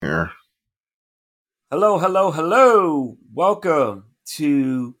Hello, hello, hello. Welcome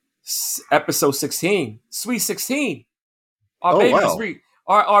to episode 16. Sweet 16. Our Oh baby is wow. re-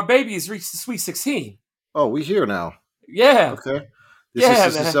 our baby has reached the sweet 16. Oh, we here now. Yeah. Okay. This is Yeah,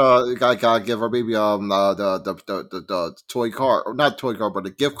 this is man. gotta give our baby the toy card, or not toy card, but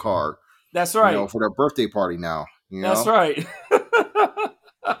the gift card. That's right. For their birthday party now. That's right.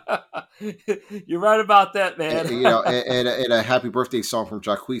 You're right about that, man. And a happy birthday song from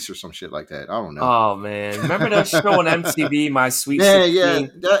Jacquees or some shit like that. I don't know. Oh man. Remember that show on MTV, My Sweet Yeah, yeah.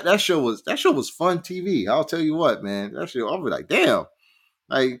 16? That show was fun TV. I'll tell you what, man. That show, I'll be like, damn.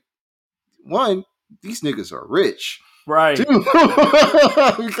 Like, one, these niggas are rich. Two, Right.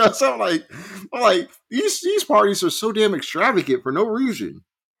 because I'm like these parties are so damn extravagant for no reason.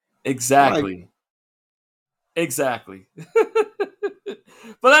 Like, Exactly. Exactly.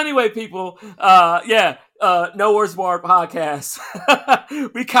 But anyway, people, No Words Bar podcast.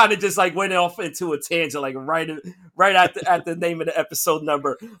 We kind of just like went off into a tangent, like right at the name of the episode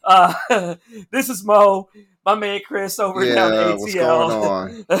number. This is Mo, my man Chris over down yeah, what's going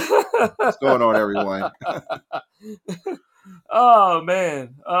on? What's ATL. going on, everyone? Oh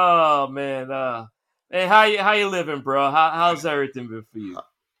man. How you living, bro? How's everything been for you?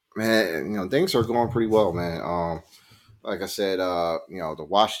 Man, things are going pretty well, man. Like I said, the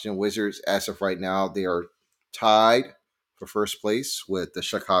Washington Wizards, as of right now, they are tied for first place with the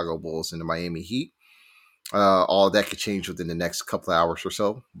Chicago Bulls and the Miami Heat. All that could change within the next couple of hours or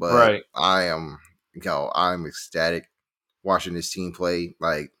so, but Right, I'm ecstatic watching this team play.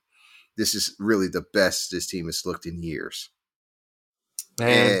 Like, this is really the best this team has looked in years.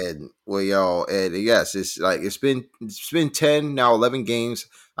 man. And and yes, it's been 10 now, 11 games.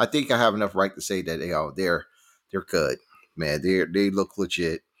 I think I have enough right to say that they're good, man. They look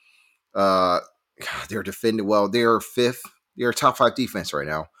legit. Uh, they're defending well. They're fifth. They're a top five defense right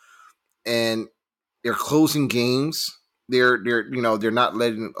now, and they're closing games. They're not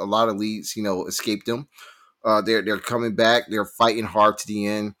letting a lot of leads escape them. They're coming back. They're fighting hard to the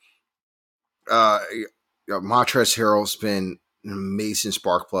end. Montrezl Harrell's been an amazing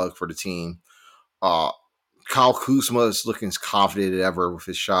spark plug for the team. Uh, Kyle Kuzma is looking as confident as ever with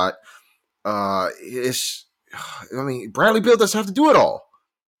his shot. Bradley Beal doesn't have to do it all,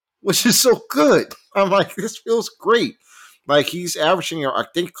 which is so good. I'm like, this feels great. Like, he's averaging, I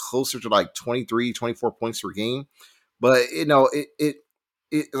think, closer to like 23, 24 points per game. But, it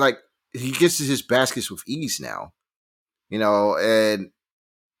like, he gets to his baskets with ease now, and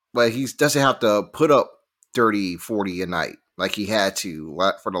but he doesn't have to put up 30, 40 a night like he had to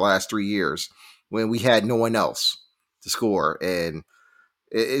for the last 3 years when we had no one else to score. And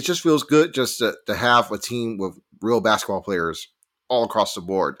it just feels good just to have a team with real basketball players all across the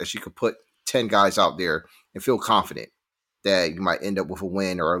board that you could put 10 guys out there and feel confident that you might end up with a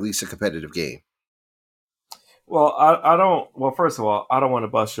win or at least a competitive game. Well, I don't. Well, first of all, I don't want to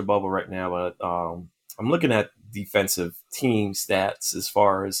bust your bubble right now, but I'm looking at defensive team stats as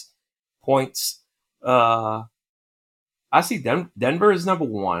far as points. Uh, I see Denver is number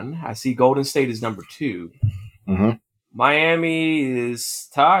one. I see Golden State is number two. Mm-hmm. Miami is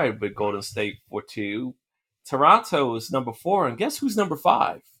tied with Golden State for two. Toronto is number four, and guess who's number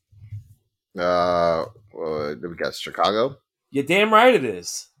five? We got Chicago. You're damn right it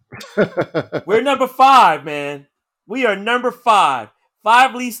is. We're number five, man. We are number five.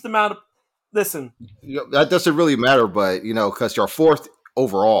 Five least amount of. Listen, That doesn't really matter, but because you're fourth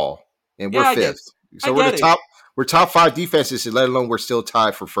overall and we're yeah, fifth, I so we're get the it. top. We're top five defenses, and let alone we're still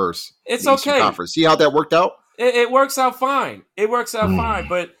tied for first It's in the Eastern okay. Conference. See how that worked out? It works out fine. It works out fine.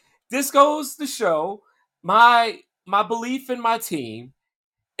 But this goes to show my belief in my team.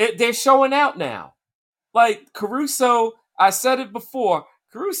 They're showing out now. Like Caruso, I said it before.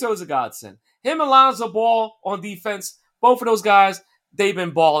 Caruso is a godsend. Him and Lonzo Ball on defense. Both of those guys, they've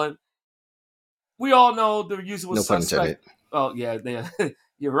been balling. We all know the usual No pun intended. suspect. Oh yeah,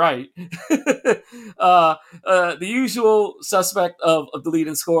 you're right. The usual suspect of the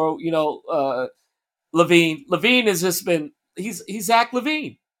leading scorer. Levine. Levine has just been he's Zach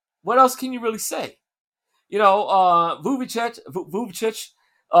Levine. What else can you really say? Vujicic,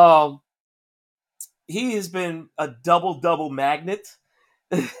 he has been a double magnet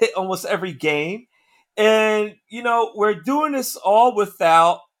almost every game. And we're doing this all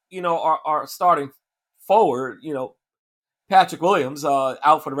without our starting forward, Patrick Williams,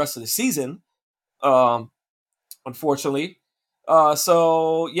 out for the rest of the season, unfortunately.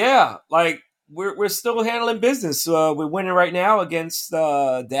 So yeah, like we're still handling business. We're winning right now against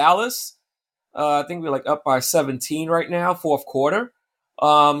Dallas. I think we're like up by 17 right now, fourth quarter.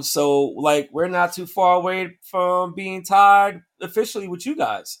 So like we're not too far away from being tied officially with you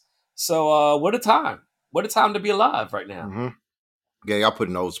guys. So what a time! What a time to be alive right now. Mm-hmm. Yeah, y'all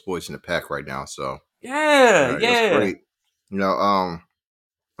putting those boys in the pack right now. So Yeah, it was yeah. great.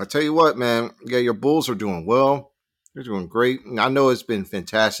 I tell you what, man. Yeah, your Bulls are doing well. They're doing great. And I know it's been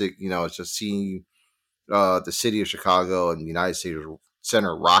fantastic. It's just seeing the city of Chicago and the United States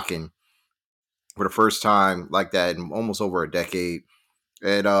Center rocking for the first time like that in almost over a decade.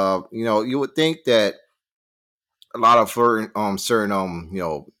 And you would think that a lot of certain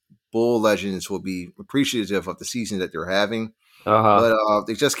Bull legends will be appreciative of the season that they're having, Uh but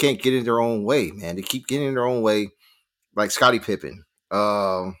they just can't get in their own way, man. They keep getting in their own way, like Scottie Pippen.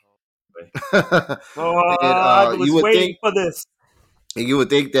 And I was you would waiting think for this.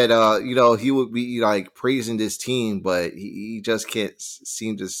 that he would be like praising this team, but he just can't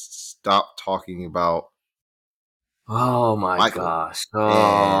seem to stop talking about Oh my Michael gosh!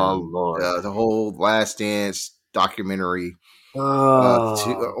 Oh and Lord! the whole Last Dance documentary. Oh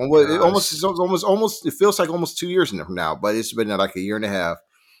It gosh! almost it feels like almost 2 years from now, but it's been like a year and a half.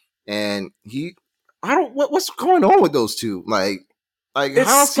 And I don't what's going on with those two? Like It's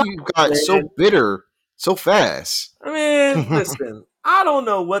how so he got man. so bitter so fast? I mean, listen. I don't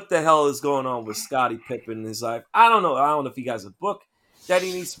know what the hell is going on with Scottie Pippen in his life. I don't know. I don't know if he has a book that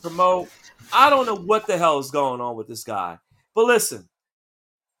he needs to promote. I don't know what the hell is going on with this guy. But listen,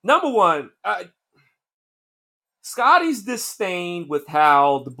 number one, Scotty's disdain with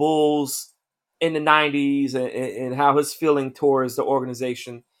how the Bulls in the 90s and how his feeling towards the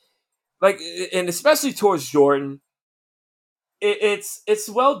organization, like, and especially towards Jordan, it's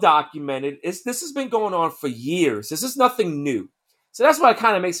well documented. This has been going on for years. This is nothing new. So that's why it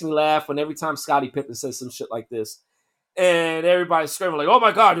kind of makes me laugh when every time Scottie Pippen says some shit like this and everybody's screaming like, oh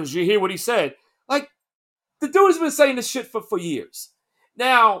my God, did you hear what he said? Like, the dude has been saying this shit for years.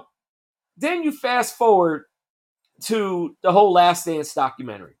 Now, then you fast forward to the whole Last Dance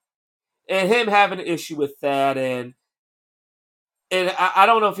documentary and him having an issue with that. And I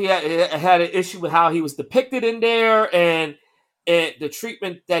don't know if he had an issue with how he was depicted in there and the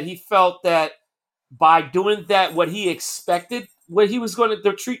treatment that he felt that by doing that, what he expected,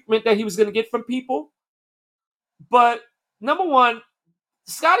 the treatment that he was going to get from people. But number one,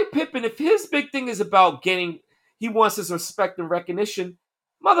 Scottie Pippen, if his big thing is about he wants his respect and recognition,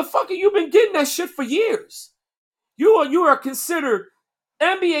 motherfucker, you've been getting that shit for years. You are considered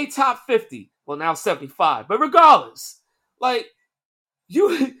NBA top 50. Well, now 75, but regardless, like you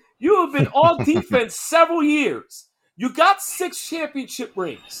have been all defense several years. You got 6 championship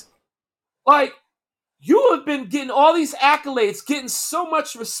rings. Like, you have been getting all these accolades, getting so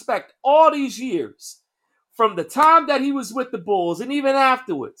much respect all these years from the time that he was with the Bulls and even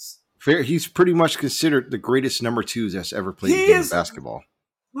afterwards. He's pretty much considered the greatest number 2 that's ever played the game of basketball.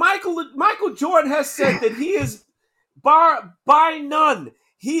 Michael Jordan has said that he is by none.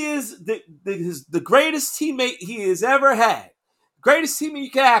 He is the greatest teammate he has ever had. Greatest teammate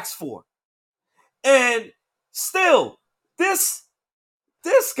you can ask for. And still, this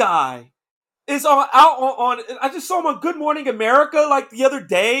guy is out on I just saw him on Good Morning America like the other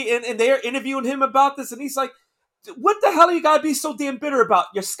day, and they're interviewing him about this, and he's like, what the hell you gotta be so damn bitter about?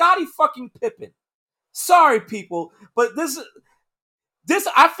 You're Scottie fucking Pippen. Sorry, people, but this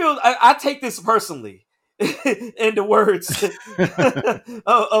I feel I take this personally. In the words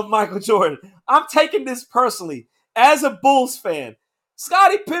of Michael Jordan, I'm taking this personally as a Bulls fan.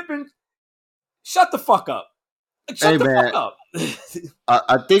 Scottie Pippen, shut the fuck up. Fuck up.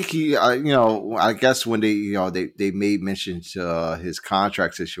 I think he, I guess when they made mention to his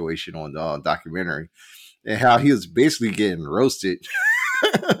contract situation on the documentary and how he was basically getting roasted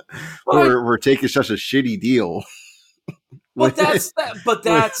for taking such a shitty deal. But that's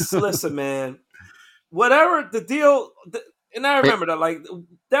listen, man. Whatever the deal, and I remember that, like,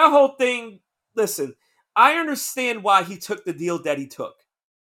 that whole thing. Listen, I understand why he took the deal that he took.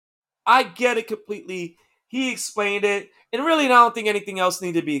 I get it completely. He explained it, and really, I don't think anything else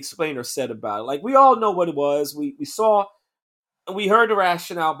needed to be explained or said about it. Like, we all know what it was. We saw, we heard the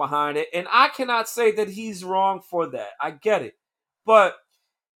rationale behind it, and I cannot say that he's wrong for that. I get it, but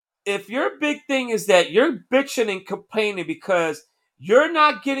if your big thing is that you're bitching and complaining because you're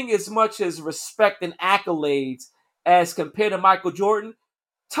not getting as much as respect and accolades as compared to Michael Jordan,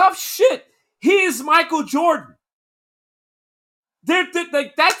 tough shit. He is Michael Jordan.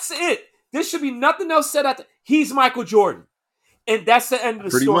 Like, that's it. There should be nothing else said after. He's Michael Jordan. And that's the end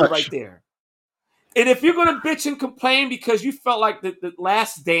of the story right there. And if you're going to bitch and complain because you felt like the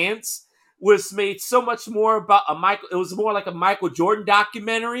Last Dance was made so much more about it was more like a Michael Jordan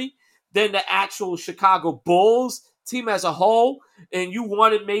documentary than the actual Chicago Bulls team as a whole, and you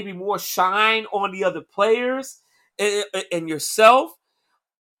wanted maybe more shine on the other players and yourself,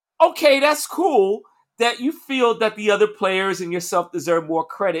 okay, that's cool that you feel that the other players and yourself deserve more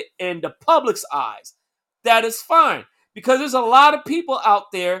credit in the public's eyes. That is fine. Because there's a lot of people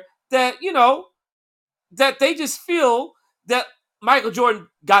out there that, that they just feel that Michael Jordan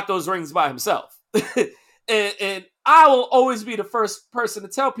got those rings by himself. and I will always be the first person to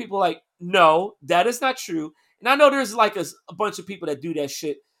tell people, like, no, that is not true. And I know there's like a bunch of people that do that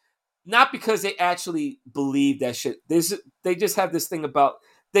shit, not because they actually believe that shit. They just have this thing about,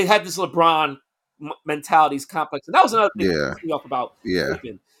 they had this LeBron mentalities complex. And that was another thing that pissed me off about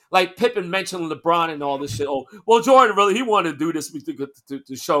Pippen. Like Pippen mentioned LeBron and all this shit. Oh, well, Jordan really, he wanted to do this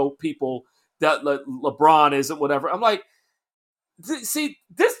to show people that LeBron isn't whatever. I'm like, see,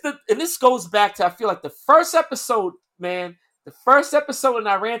 this goes back to, I feel like the first episode, man, and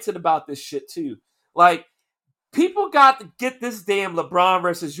I ranted about this shit too. Like, people got to get this damn LeBron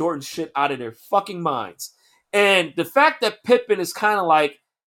versus Jordan shit out of their fucking minds. And the fact that Pippen is kind of like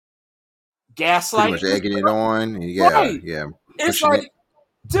gaslighting. Pretty much egging it on. Yeah, right. Yeah. It's like,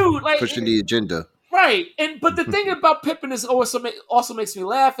 dude, like, pushing the agenda. Right. But the thing about Pippen is also makes me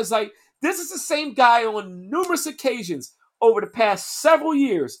laugh is like, this is the same guy on numerous occasions over the past several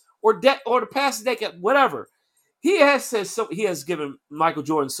years or the past decade, whatever. He has given Michael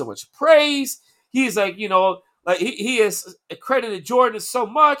Jordan so much praise. He's like, like he has accredited Jordan so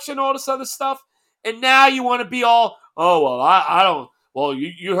much and all this other stuff. And now you want to be all, oh, well, I don't, well,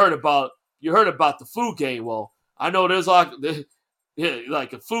 you heard about the flu game. Well, I know there's like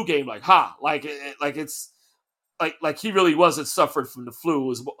a flu game, like, it's like he really wasn't suffering from the flu. It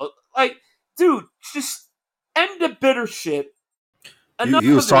was like, dude, just end the bitter shit.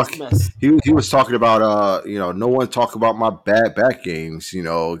 He was talking. He was talking about no one talk about my bad back games,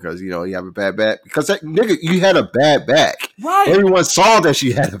 because you have a bad back because that nigga, you had a bad back. Right. Everyone saw that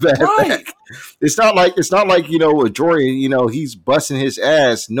she had a bad back. It's not like with Jordan, he's busting his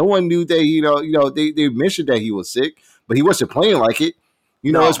ass. No one knew that they mentioned that he was sick, but he wasn't playing like it.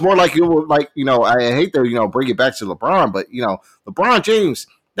 No. It's more like I hate to bring it back to LeBron, but LeBron James,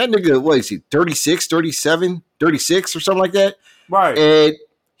 that nigga, what is he, 36, 37, 36 or something like that? Right. And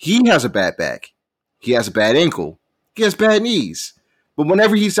he has a bad back. He has a bad ankle. He has bad knees. But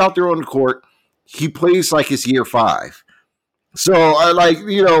whenever he's out there on the court, he plays like it's year 5.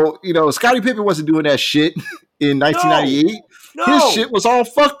 So, Scottie Pippen wasn't doing that shit in 1998. No. His shit was all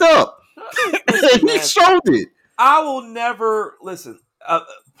fucked up. Listen, he showed it. I will never, listen,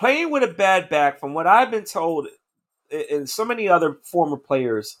 playing with a bad back, from what I've been told, and so many other former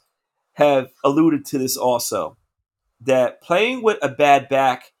players have alluded to this also, that playing with a bad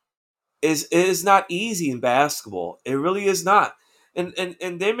back is not easy in basketball. It really is not. And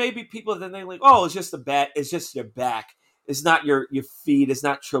there may be people that they like, oh, it's just your back. It's not your feet. It's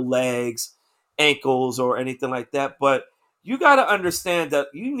not your legs, ankles, or anything like that. But you got to understand that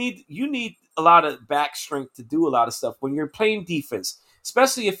you need a lot of back strength to do a lot of stuff when you're playing defense,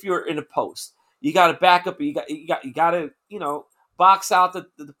 especially if you're in a post. You got to back up. You got to box out the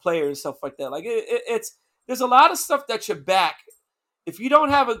player and stuff like that. Like it's. There's a lot of stuff that your back, if you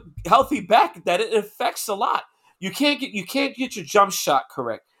don't have a healthy back, that it affects a lot. You can't get your jump shot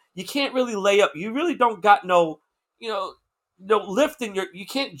correct. You can't really lay up. You really don't got no lift in you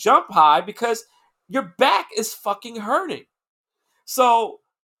can't jump high because your back is fucking hurting. So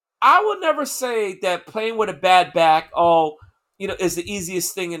I will never say that playing with a bad back, is the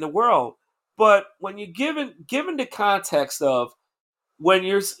easiest thing in the world. But when you're given the context of when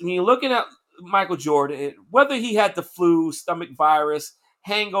you're looking at Michael Jordan, whether he had the flu, stomach virus,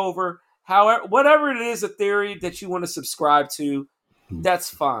 hangover, however, whatever it is, a theory that you want to subscribe to, that's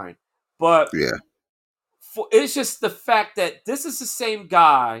fine. But it's just the fact that this is the same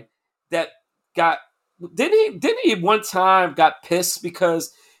guy that didn't he one time got pissed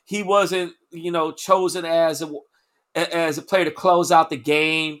because he wasn't chosen as a player to close out the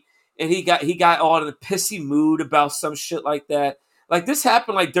game, and he got all in a pissy mood about some shit like that. Like, this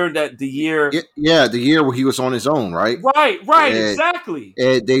happened, like, during the year. Yeah, the year where he was on his own, right? Right, exactly.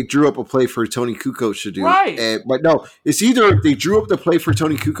 And they drew up a play for Tony Kukoc to do. Right. But no, it's either they drew up the play for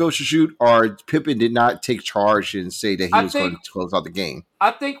Tony Kukoc to shoot, or Pippen did not take charge and say that he was going to close out the game.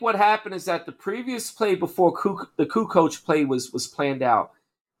 I think what happened is that the previous play before the Kukoc play was planned out,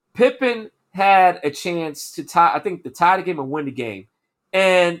 Pippen had a chance to tie the game and win the game.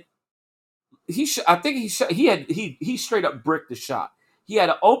 And he straight up bricked the shot. He had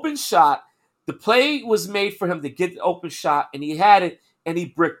an open shot. The play was made for him to get the open shot, and he had it, and he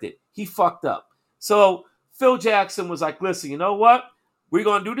bricked it. He fucked up. So Phil Jackson was like, listen, you know what? We're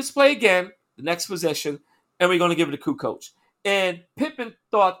going to do this play again, the next possession, and we're going to give it to Kukoc. And Pippen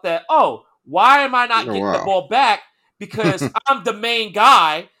thought that, why am I not getting the ball back? Because I'm the main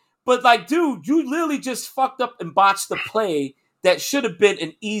guy. But like, dude, you literally just fucked up and botched the play that should have been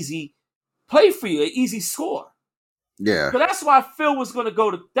an easy play for you, an easy score. Yeah. So that's why Phil was going to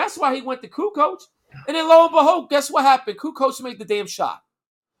go to. That's why he went to Kukoc. And then lo and behold, guess what happened? Kukoc made the damn shot.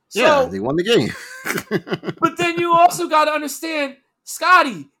 So, yeah, they won the game. But then you also got to understand,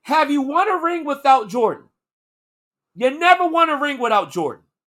 Scotty, have you won a ring without Jordan? You never won a ring without Jordan.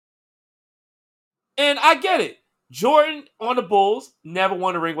 And I get it. Jordan on the Bulls never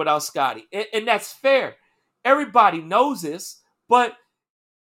won a ring without Scotty. And that's fair. Everybody knows this, but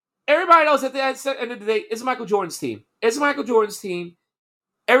everybody knows at the end of the day, it's Michael Jordan's team. It's Michael Jordan's team.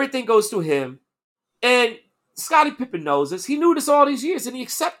 Everything goes through him. And Scottie Pippen knows this. He knew this all these years, and he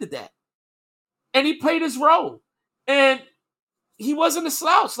accepted that. And he played his role. And he wasn't a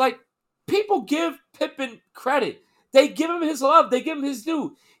slouch. Like, people give Pippen credit. They give him his love. They give him his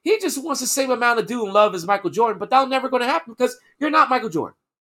due. He just wants the same amount of due and love as Michael Jordan, but that's never going to happen because you're not Michael Jordan.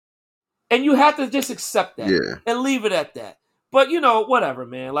 And you have to just accept that and leave it at that. But, whatever,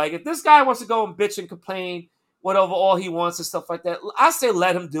 man. Like, if this guy wants to go and bitch and complain whatever all he wants and stuff like that, I say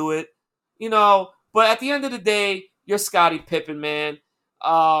let him do it, But at the end of the day, you're Scottie Pippen, man.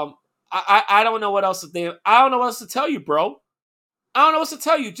 I don't know what else I don't know what else to tell you, bro. I don't know what to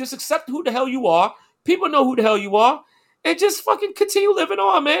tell you. Just accept who the hell you are. People know who the hell you are. And just fucking continue living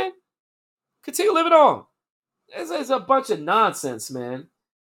on, man. Continue living on. It's a bunch of nonsense, man.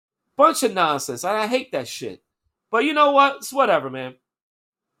 Bunch of nonsense. I hate that shit. But you know what? It's whatever, man.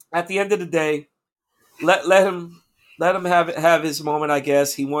 At the end of the day, let him have his moment, I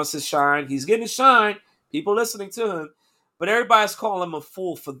guess. He wants to shine. He's getting to shine. People listening to him. But everybody's calling him a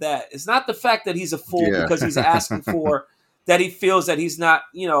fool for that. It's not the fact that he's a fool because he's asking for that he feels that he's not,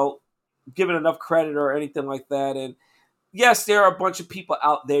 given enough credit or anything like that. And yes, there are a bunch of people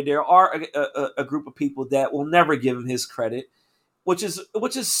out there. There are a group of people that will never give him his credit, which is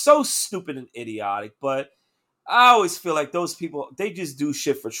so stupid and idiotic. But I always feel like those people, they just do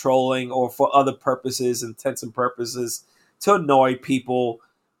shit for trolling or for other purposes, intents and purposes to annoy people.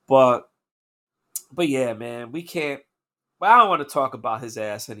 But yeah, man, we can't. But I don't want to talk about his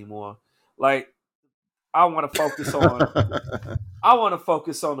ass anymore. Like, I want to focus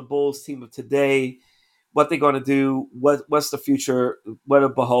on the Bulls team of today, what they're going to do, what's the future, what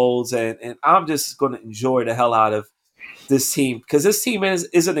it beholds, and I'm just going to enjoy the hell out of this team because this team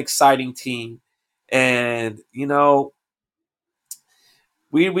is an exciting team, and we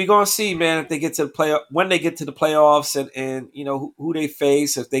going to see, man, if they get to the when they get to the playoffs, and who they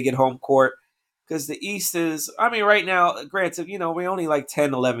face if they get home court. Because the East is, right now, granted, we only like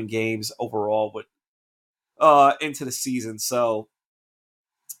 10, 11 games overall into the season. So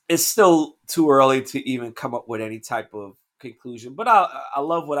it's still too early to even come up with any type of conclusion. But I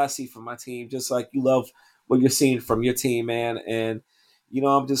love what I see from my team, just like you love what you're seeing from your team, man. And,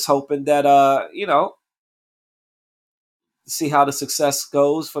 I'm just hoping that, see how the success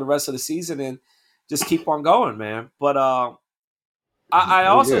goes for the rest of the season and just keep on going, man. But I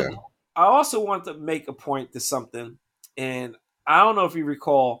also want to make a point to something, and I don't know if you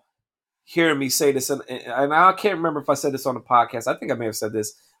recall hearing me say this, and I can't remember if I said this on the podcast. I think I may have said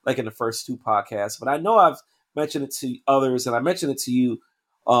this like in the first 2 podcasts, but I know I've mentioned it to others, and I mentioned it to you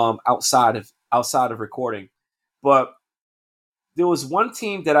outside of recording. But there was one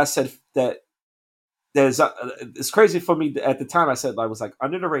team that I said that it's crazy for me at the time. I said I was like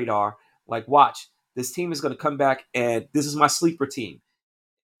under the radar, like watch, this team is going to come back, and this is my sleeper team.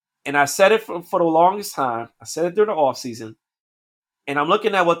 And I said it for the longest time. I said it during the offseason. And I'm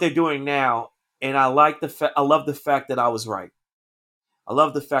looking at what they're doing now, and I love the fact that I was right. I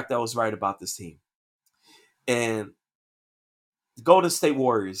love the fact that I was right about this team. And the Golden State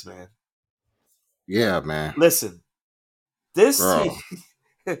Warriors, man. Yeah, man. Listen, this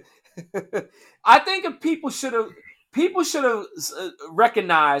team, I think if people should have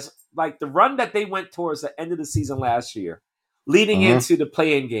recognized like the run that they went towards the end of the season last year, leading into the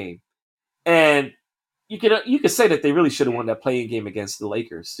play-in game. And you could say that they really should have won that play-in game against the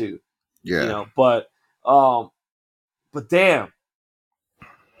Lakers too. Yeah. But damn.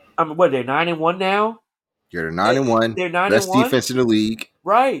 What, they're 9-1 now? Yeah, they're 9-1. They're 9-1. Best defense in the league.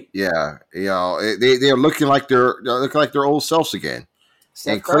 Right. Yeah. They're looking like they're their old selves again.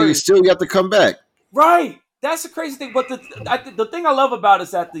 Steph and Clay still got to come back. Right. That's the crazy thing. But the thing I love about it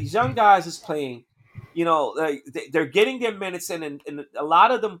is that these young guys is playing, they're getting their minutes in, and a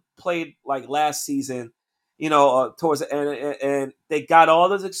lot of them played like last season, towards the end, and they got all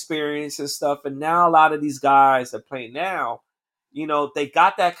this experience and stuff. And now a lot of these guys that play now, they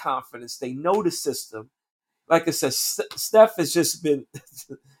got that confidence. They know the system. Like I said, Steph has just been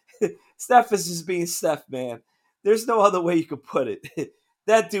Steph is just being Steph, man. There's no other way you could put it.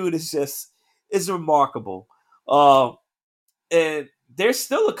 that dude is remarkable. Um, and there's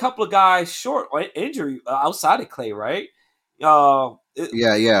still a couple of guys short on injury outside of Clay, right? Yeah.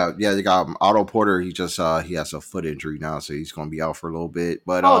 They got Otto Porter. He just he has a foot injury now, so he's going to be out for a little bit.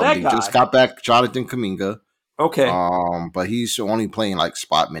 But that they just guy. got back Jonathan Kuminga. Okay. But he's only playing like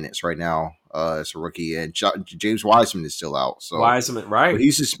spot minutes right now as a rookie, and James Wiseman is still out. So Wiseman, right?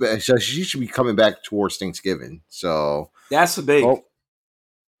 But so he should be coming back towards Thanksgiving. So that's a big.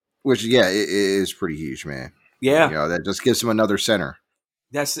 Which it is pretty huge, man. Yeah, that just gives him another center.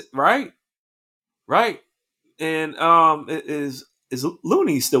 That's it, right. And is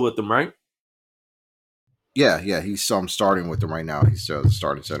Looney still with them, right? Yeah, he's starting with them right now. He's still the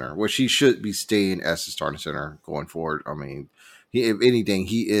starting center, which he should be staying as the starting center going forward. I mean, if anything,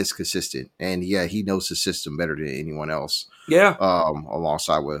 he is consistent, and he knows the system better than anyone else. Yeah.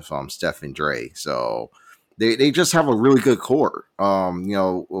 Alongside with Steph and Dre, so they just have a really good core.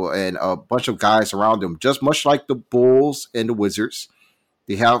 And a bunch of guys around them, just much like the Bulls and the Wizards.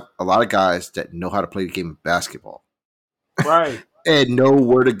 They have a lot of guys that know how to play the game of basketball. Right. And know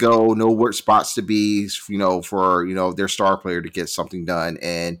where to go, know where spots to be, for their star player to get something done,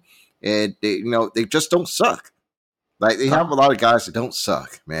 and they just don't suck. Like they have a lot of guys that don't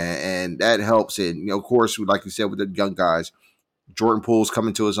suck, man, and that helps. And of course, like you said, with the young guys, Jordan Poole's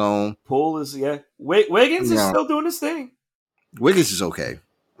coming to his own. Poole is Wiggins is still doing his thing. Wiggins is okay.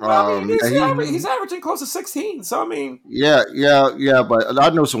 Well, he's averaging close to 16. So I mean, yeah. But I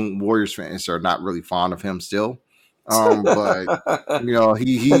know some Warriors fans are not really fond of him still. But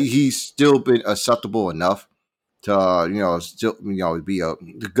he's still been acceptable enough to still be a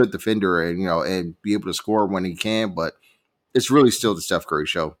good defender and be able to score when he can. But it's really still the Steph Curry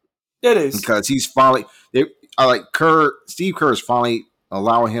show. It is because he's finally. Steve Kerr is finally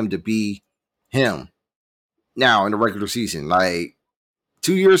allowing him to be him now in the regular season. Like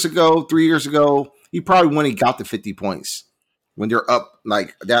 2 years ago, 3 years ago, he probably wouldn't have got the 50 points when they're up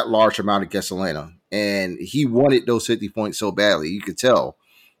like that large amount against Atlanta. And he wanted those 50 points so badly, you could tell.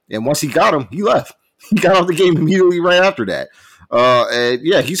 And once he got them, he left. He got off the game immediately right after that.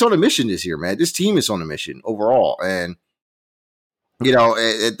 He's on a mission this year, man. This team is on a mission overall. And,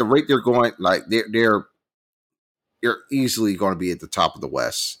 at the rate they're going, like they're easily going to be at the top of the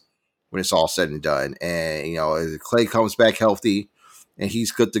West when it's all said and done. And, as Clay comes back healthy and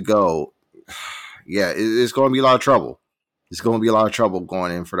he's good to go, it's going to be a lot of trouble. It's going to be a lot of trouble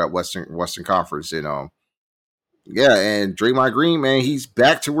going in for that Western Conference. And, and Draymond Green, man, he's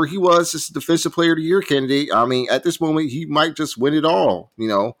back to where he was as Defensive Player of the Year candidate. I mean, at this moment, he might just win it all.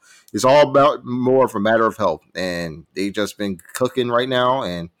 It's all about more of a matter of health. And they've just been cooking right now.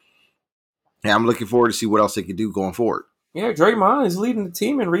 And I'm looking forward to see what else they can do going forward. Yeah, Draymond is leading the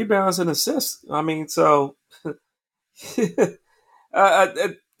team in rebounds and assists. I mean, so, and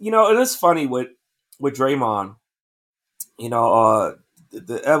it's funny with Draymond.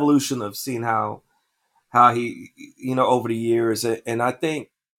 The evolution of seeing how he, over the years. And I think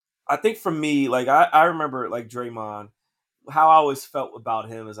for me, like, I remember like Draymond, how I always felt about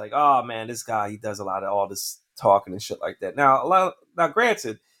him is like, oh man, this guy, he does a lot of all this talking and shit like that. Now,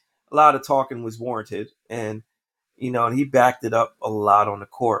 granted, a lot of talking was warranted and he backed it up a lot on the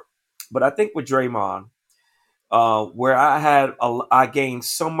court. But I think with Draymond, where I gained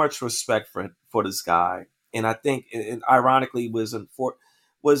so much respect for this guy. And I think, and ironically, was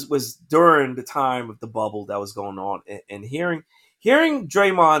during the time of the bubble that was going on, and hearing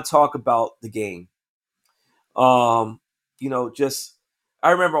Draymond talk about the game. Just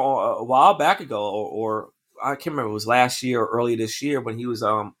I remember a while back ago, or I can't remember, it was last year or early this year when he was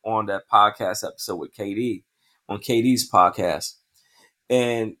on that podcast episode with KD on KD's podcast,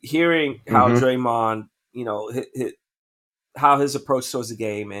 and hearing how Draymond, how his approach towards the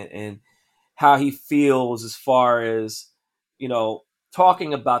game and how he feels as far as,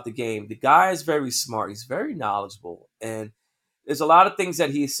 talking about the game. The guy is very smart. He's very knowledgeable. And there's a lot of things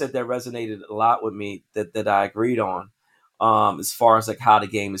that he said that resonated a lot with me that I agreed on, as far as like how the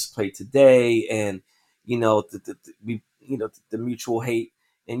game is played today and, the mutual hate.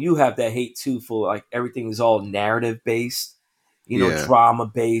 And you have that hate too for like everything is all narrative based, drama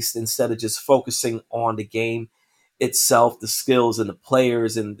based, instead of just focusing on the game itself, the skills and the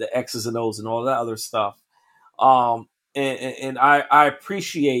players and the X's and O's and all that other stuff. And I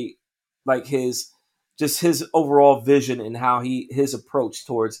appreciate like his overall vision and how his approach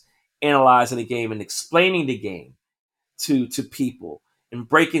towards analyzing the game and explaining the game to people and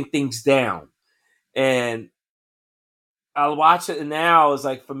breaking things down. And I watch it, and now it's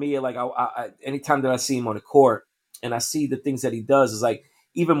like, for me, like I anytime that I see him on the court and I see the things that he does, is like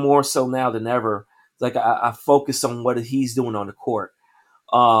even more so now than ever. Like I focus on what he's doing on the court.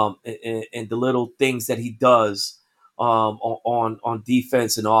 and the little things that he does on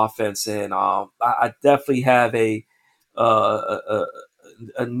defense and offense. And I definitely have a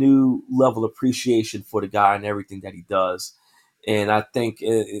a new level of appreciation for the guy and everything that he does. And I think,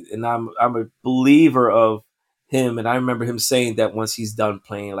 and I'm a believer of him. And I remember him saying that once he's done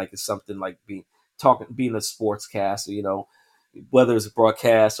playing, like it's something like being a sportscaster, whether it's a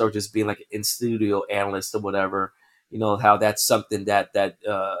broadcast or just being like an in studio analyst or whatever, how that's something that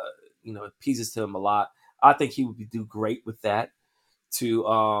appeases to him a lot. I think he would do great with that too.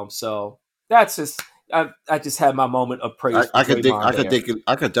 So that's just I just had my moment of praise. I could think,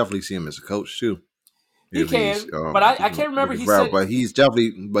 I could definitely see him as a coach too. He can, but I can't remember. He said, but he's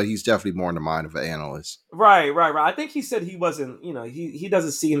definitely more in the mind of an analyst. Right. I think he said he wasn't. He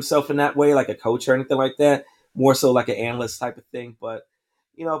doesn't see himself in that way, like a coach or anything like that. More so like an analyst type of thing. But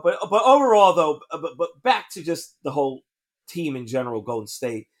but overall though, but back to just the whole team in general, Golden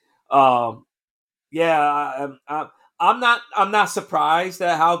State. Yeah, I'm not surprised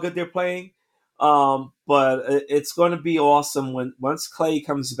at how good they're playing. But it's going to be awesome once Clay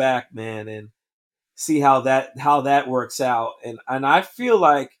comes back, man, and see how that works out. And I feel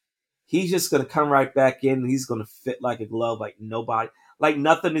like he's just going to come right back in and he's going to fit like a glove, like nobody, like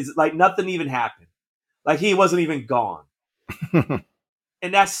nothing even happened. Like he wasn't even gone. And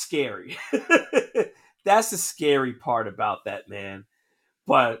that's scary. That's the scary part about that, man.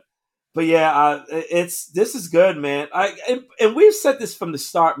 But yeah, this is good, man. And we've said this from the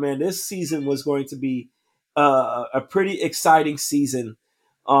start, man. This season was going to be a pretty exciting season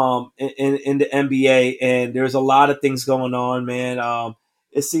in the NBA, and there's a lot of things going on, man.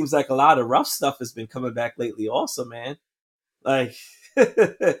 It seems like a lot of rough stuff has been coming back lately, also, man. Like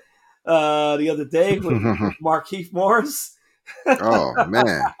the other day with Markieff Morris. Oh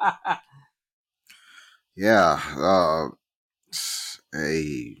man, yeah.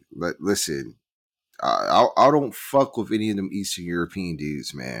 Hey, but listen, I don't fuck with any of them Eastern European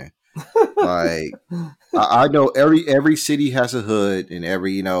dudes, man. Like I know every city has a hood and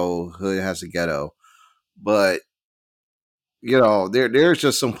every hood has a ghetto, but there's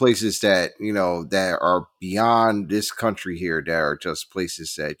just some places that that are beyond this country here that are just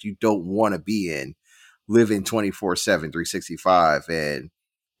places that you don't want to be in, living 24/7, 365, and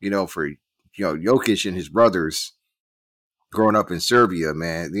for Jokic and his brothers growing up in Serbia,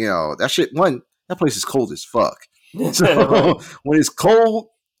 man, that place is cold as fuck. So right. When it's cold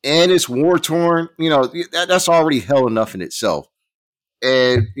and it's war torn, that's already hell enough in itself.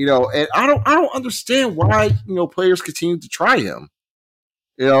 And and I don't understand why players continue to try him.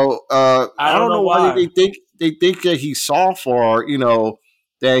 I don't know why they think that he's soft or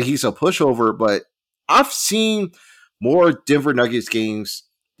that he's a pushover. But I've seen more Denver Nuggets games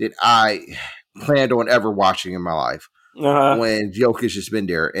that I planned on ever watching in my life when Jokic has been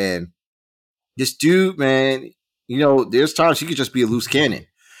there. And this dude, man, there's times he could just be a loose cannon.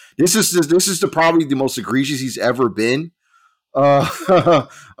 This is probably the most egregious he's ever been. Trying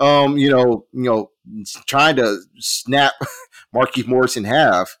to snap Markieff Morris in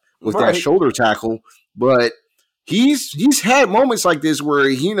half with that shoulder tackle, but he's had moments like this where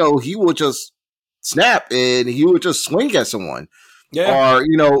he will just snap and he will just swing at someone,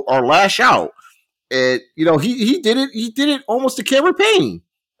 or lash out. And he did it almost to Cameron Payne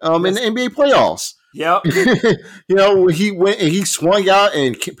in the NBA playoffs. Yep. He went and he swung out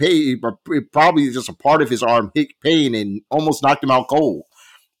and probably just a part of his arm hit Payne and almost knocked him out cold.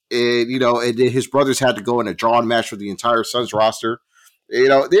 And and then his brothers had to go in a drawn match for the entire Suns roster.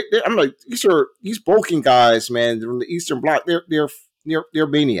 I'm like, these broken guys, man, from the Eastern Bloc. They're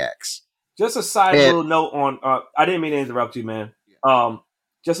maniacs. Just a side little note on. I didn't mean to interrupt you, man.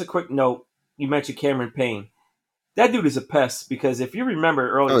 Just a quick note. You mentioned Cameron Payne. That dude is a pest because if you remember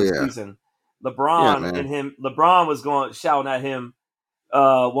earlier this season, LeBron was shouting at him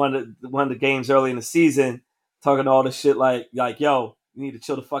one of the games early in the season, talking all this shit like yo, you need to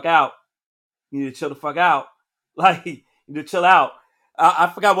chill the fuck out. Like, you need to chill out.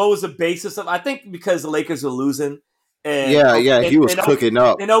 I forgot what was the basis of. I think because the Lakers were losing. And he was cooking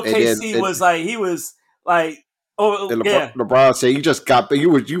up. And OKC was like, oh yeah. LeBron said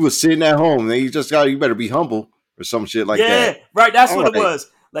you was sitting at home and you better be humble or some shit like that. Yeah, right. That's what it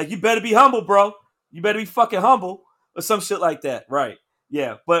was. Like, you better be humble, bro. You better be fucking humble or some shit like that. Right.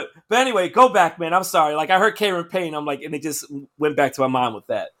 Yeah. But anyway, go back, man. I'm sorry. Like, I heard Cameron Payne. I'm like, and it just went back to my mind with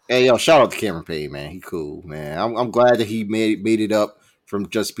that. Hey, yo, shout out to Cameron Payne, man. He cool, man. I'm glad that he made it up from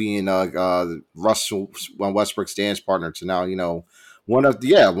just being Russell Westbrook's dance partner to now, one of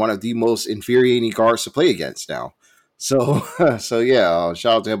the most infuriating guards to play against now. So, shout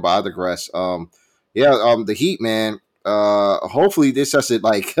out to him. But I digress. The Heat, man. hopefully this doesn't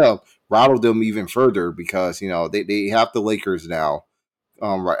like rattle them even further because they have the Lakers now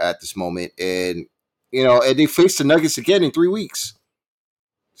right at this moment, and and they face the Nuggets again in 3 weeks.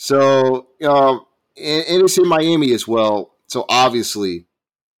 So and it's in Miami as well. So obviously,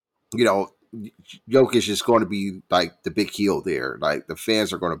 you know, Jokic is going to be like the big heel there. Like the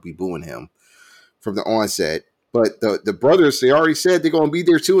fans are going to be booing him from the onset. But the brothers, they already said they're going to be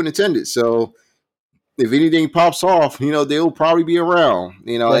there too in attendance. So if anything pops off, they'll probably be around.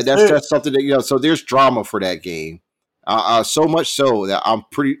 And that's something that So there's drama for that game. So much so that I'm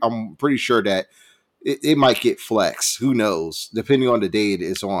pretty sure that it might get flex. Who knows? Depending on the day it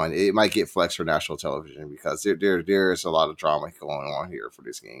is on, it might get flex for national television because there's a lot of drama going on here for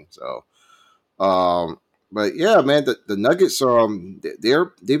this game. So, but yeah, man, the Nuggets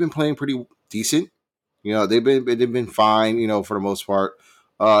they've been playing pretty decent. They've been fine. For the most part,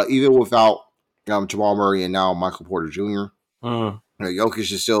 even without Jamal Murray and now Michael Porter Jr.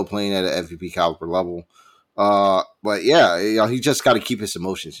 Jokic is still playing at an MVP caliber level. But yeah, he just got to keep his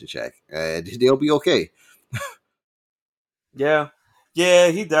emotions in check, and they'll be okay. Yeah,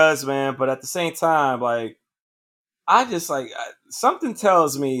 he does, man. But at the same time, like, I just something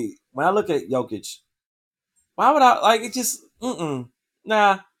tells me when I look at Jokic, why would I like it? Just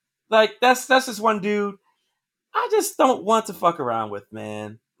nah. Like that's just one dude I just don't want to fuck around with,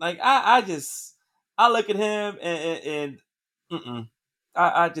 man. Like I look at him and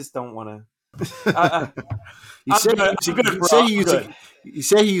I just don't want to. He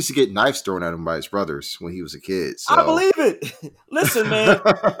said he used to get knives thrown at him by his brothers when he was a kid. So. I believe it. Listen, man,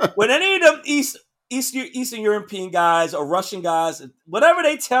 when any of them Eastern European guys or Russian guys, whatever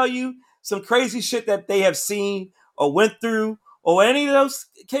they tell you, some crazy shit that they have seen or went through, or any of those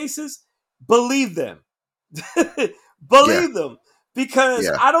cases, believe them. Believe them. Because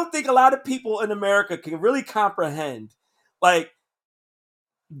I don't think a lot of people in America can really comprehend, like,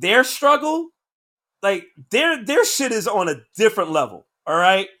 their struggle. Like, their shit is on a different level, all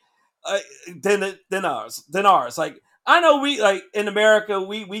right, than ours. Like, I know we, like, in America,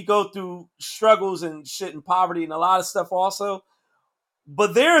 we go through struggles and shit and poverty and a lot of stuff also,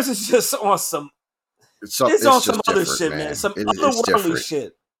 but theirs is just on some. It's on some other shit, man. Some otherworldly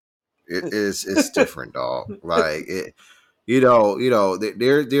shit. It's different, dog. Like it,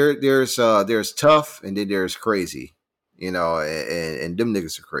 there's tough and then there's crazy, and them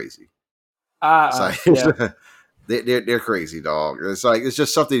niggas are crazy. They're crazy, dog. It's like it's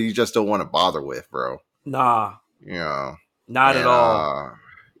just something you just don't want to bother with, bro. Nah, not at all.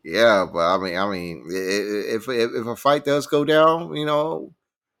 Yeah, but I mean, if a fight does go down,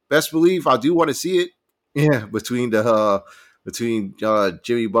 best believe I do want to see it. Yeah, between Jimmy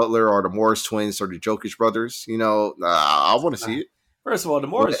Butler or the Morris twins or the Jokic brothers, I want to see it. First of all, the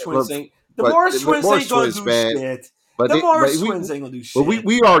Morris twins ain't gonna do shit. But the Morris twins ain't gonna do shit. But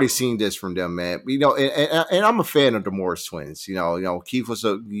we already seen this from them, man. And I'm a fan of the Morris twins. Keith was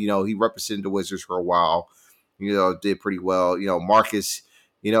he represented the Wizards for a while. Did pretty well. Marcus,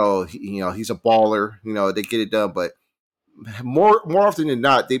 he's a baller. They get it done, but more often than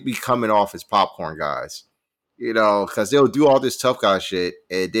not, they be coming off as popcorn guys. Because they'll do all this tough guy shit,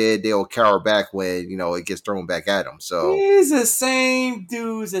 and then they'll cower back when it gets thrown back at them. So these the same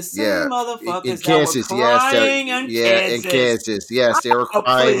dudes, the same motherfuckers in Kansas, that were crying in Kansas, yes, they were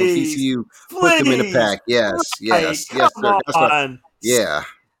crying when TCU put them in the pack. Yes, come on. Yeah,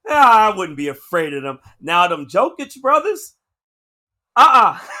 I wouldn't be afraid of them. Now them Jokic brothers,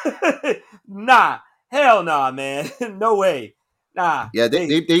 nah, hell nah, man, no way. Nah. Yeah,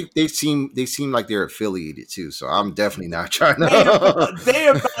 they seem like they're affiliated too, so I'm definitely not trying to. They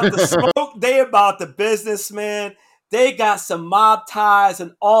about the smoke. They about the business, man. They got some mob ties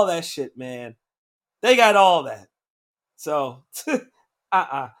and all that shit, man. They got all that. So,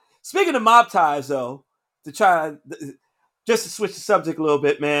 Speaking of mob ties, though, just to switch the subject a little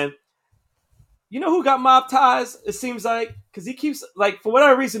bit, man. You know who got mob ties? It seems like because he keeps for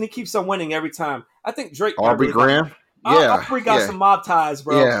whatever reason he keeps on winning every time. I think Drake. Aubrey Graham. Yeah, Aubrey got some mob ties,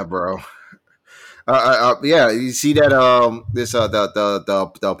 bro. Yeah, bro. You see that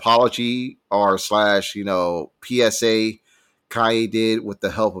the apology or / PSA Kanye did with the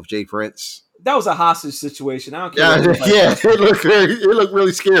help of Jay Prince. That was a hostage situation. I don't care. It looked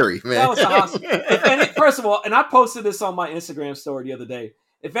really scary, man. That was a hostage. First of all, and I posted this on my Instagram story the other day.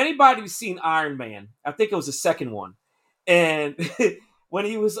 If anybody's seen Iron Man, I think it was the second one, and when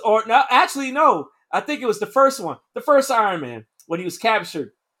he was, I think it was the first one, the first Iron Man, when he was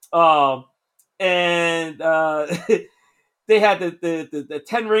captured. And they had the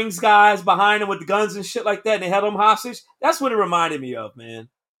 10 Rings guys behind him with the guns and shit like that, and they held him hostage. That's what it reminded me of, man.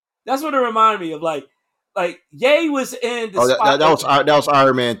 That's what it reminded me of. Like, like Ye was in the Oh, spot. that was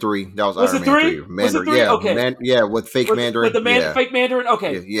Iron Man 3. That was Was Iron it Man three? 3. Was it Mandarin, three? yeah, Okay, with fake with Mandarin, the yeah, fake Mandarin.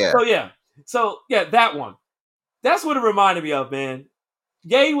 Okay, yeah. so that one. That's what it reminded me of, man.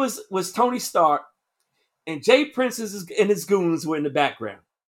 Ye was Tony Stark, and Jay Prince and his goons were in the background.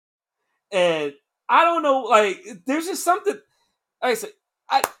 And I don't know, like, there's just something. Like I said,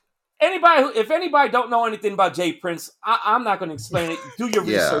 if anybody don't know anything about Jay Prince, I'm not going to explain it. Do your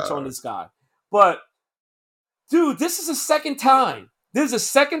research on this guy. But dude, this is the second time. This is the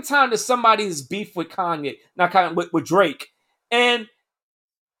second time that somebody is beef with Kanye, not Kanye, with Drake, and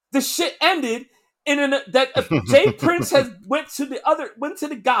the shit ended that Jay Prince went to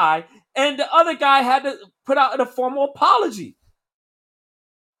the guy, and the other guy had to put out a formal apology,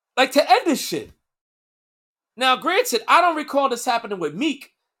 like, to end this shit. Now, granted, I don't recall this happening with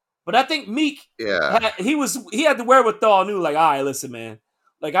Meek, but I think Meek, Yeah. he had the wherewithal, knew, like, all right, listen, man,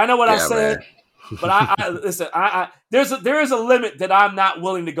 like, I know what I said, but I listen, there is a limit that I'm not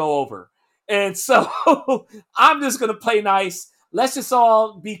willing to go over, and so I'm just gonna play nice. Let's just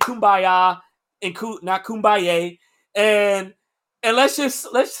all be kumbaya and not kumbaya, and let's just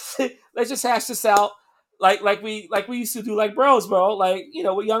hash this out like we used to do, like bros, bro, like, you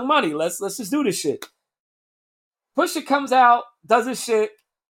know, with Young Money. Let's just do this shit. Pusha comes out, does his shit,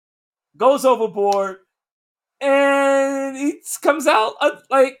 goes overboard, and he comes out,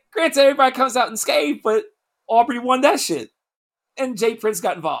 like, granted, everybody comes out unscathed, but Aubrey won that shit, and Jay Prince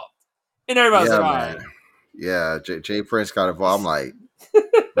got involved, and everybody's like, all man. right. Yeah, Jay Prince got involved. I'm like,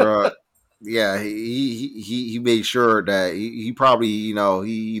 bro, yeah, he made sure that he probably, he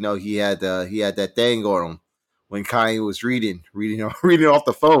had that thing on him when Kanye was reading off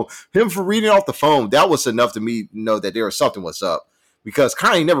the phone. Him for reading off the phone, that was enough to me know that there was something was up, because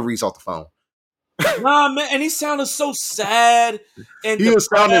Kanye never reads off the phone. Nah, man, and he sounded so sad, and he was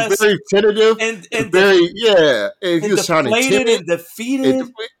sounding very tentative and very and he was sounding timid and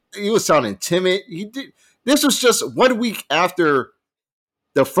defeated. He was sounding timid. He did. This was just 1 week after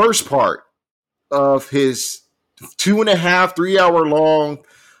the first part of his 2.5, 3 hour long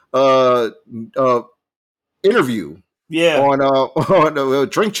interview. Yeah. On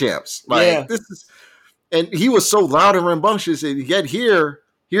Drink Champs. Like, this is, and he was so loud and rambunctious, and yet here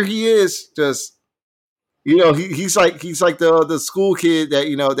he is, just, he's like the school kid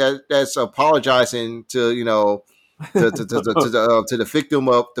that that's apologizing to to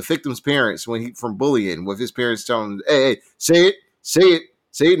the victim's parents when he from bullying, with his parents telling him, hey, say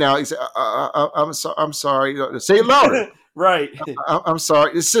it now. He said, I'm sorry. Say it louder. Right. I'm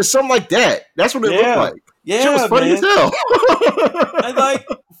sorry. It's just something like that. That's what it looked like. Yeah, shit was funny as hell. And, like,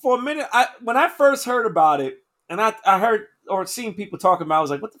 for a minute, when I first heard about it, and I heard or seen people talking about it, I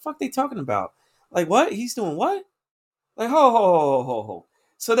was like, what the fuck they talking about? Like, what? He's doing what? Like, ho.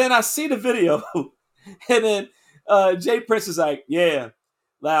 So then I see the video, and then Jay Prince is like, yeah,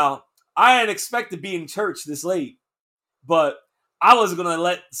 now, I didn't expect to be in church this late, but I was going to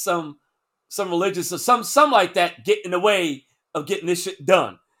let some religious or some like that get in the way of getting this shit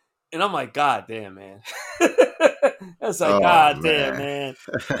done. And I'm like, God damn, man. That's like, God damn, man.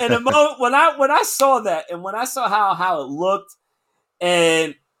 And the moment when I saw that, and when I saw how it looked,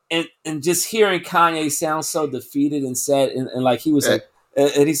 and just hearing Kanye sound so defeated and sad, and like he was like,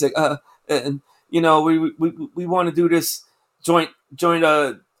 and he's like, and we want to do this joint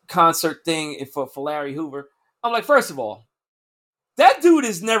concert thing for Larry Hoover. I'm like, first of all, that dude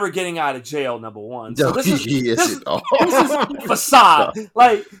is never getting out of jail, number one. So this is facade.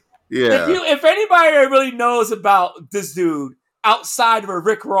 Like, if anybody really knows about this dude outside of a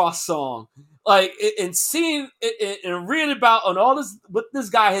Rick Ross song, like, and seeing and reading about on all this, what this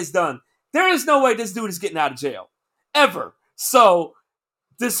guy has done, there is no way this dude is getting out of jail ever. So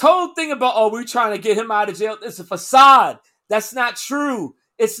this whole thing about, we're trying to get him out of jail, it's a facade. That's not true.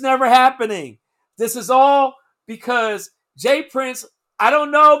 It's never happening. This is all because Jay Prince, I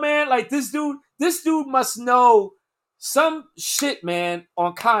don't know, man. Like, this dude must know some shit, man,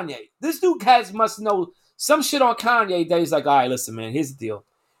 on Kanye. This dude must know some shit on Kanye that he's like, all right, listen, man, here's the deal.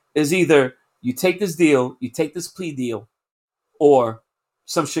 Is either you take this deal, you take this plea deal, or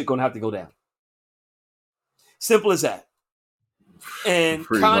some shit gonna have to go down. Simple as that. And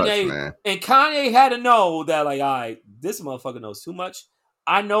Kanye had to know that, like, all right, this motherfucker knows too much.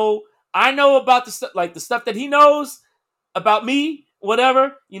 I know about the stuff, like the stuff that he knows about me,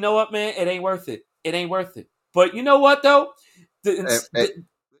 whatever. You know what, man? It ain't worth it. It ain't worth it. But you know what, though?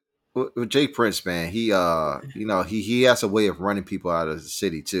 With Jay Prince, man, he he has a way of running people out of the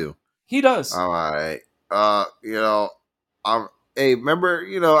city too. He does. All right. Hey, remember,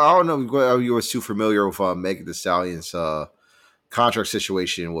 I don't know if you were too familiar with Megan Thee Stallion's contract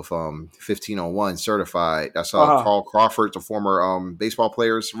situation with 1501 Certified. That's Uh-huh. Carl Crawford, the former baseball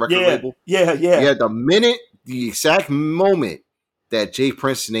player's record Yeah, label. yeah. Yeah, the exact moment that Jay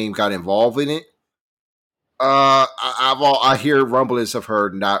Prince's name got involved in it, I hear rumblings of her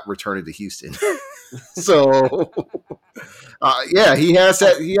not returning to Houston. So, yeah, he has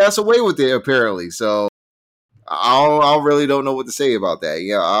a way with it apparently. So, I really don't know what to say about that.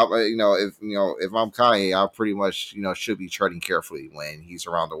 Yeah, if I'm Kanye, I pretty much should be treading carefully when he's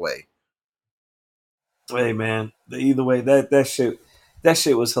around the way. Hey man, either way, that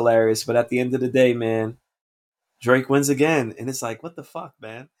shit was hilarious. But at the end of the day, man, Drake wins again, and it's like, what the fuck,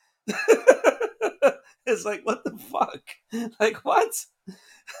 man? It's like, what the fuck? Like what?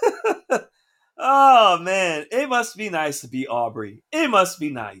 Oh man, it must be nice to be Aubrey. It must be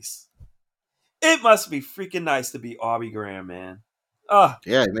nice. It must be freaking nice to be Aubrey Graham, man.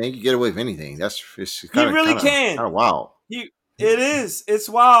 Yeah, man, you can get away with anything. It's He kind really of can. wild. It is. It's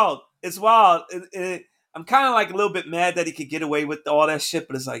wild. It's wild. I'm kind of like a little bit mad that he could get away with all that shit,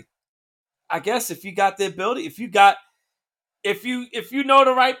 but it's like, I guess if you got the ability, if you know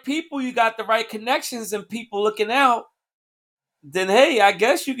the right people, you got the right connections and people looking out, then hey, I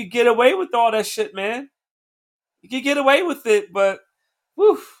guess you could get away with all that shit, man. You could get away with it, but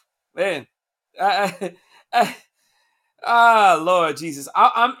whew, man. Lord Jesus,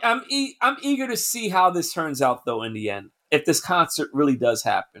 I'm eager to see how this turns out though. In the end, if this concert really does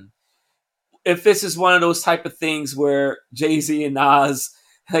happen, if this is one of those type of things where Jay-Z and Nas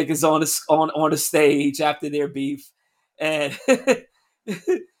like is on the stage after their beef, and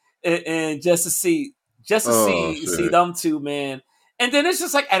and just to see see them two, man, and then it's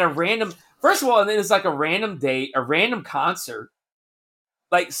just like at a random. First of all, and then it's like a random date, a random concert,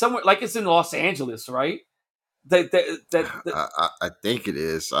 like somewhere, like it's in Los Angeles, right? I think it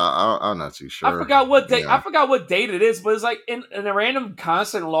is. I'm not too sure. I forgot what date. Yeah. I forgot what date it is, but it's like in a random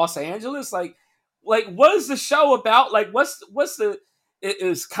concert in Los Angeles. Like what is the show about? Like what's the?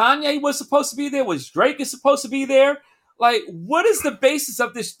 Is Kanye was supposed to be there? Was Drake is supposed to be there? Like what is the basis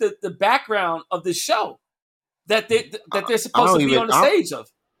of this? The background of this show that they're supposed to be on the stage of?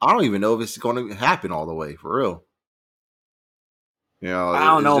 I don't even know if it's going to happen all the way for real. I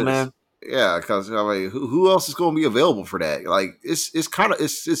don't know, man. Yeah, because who else is going to be available for that? Like it's kind of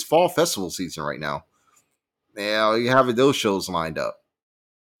it's fall festival season right now. Yeah, you having those shows lined up.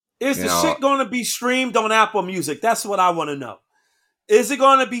 Is the shit going to be streamed on Apple Music? That's what I want to know. Is it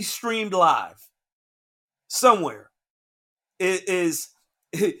going to be streamed live somewhere? Is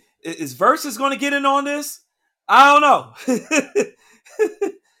Versus going to get in on this? I don't know.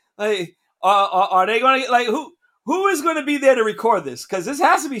 Like, are they going to get like who is going to be there to record this? Because this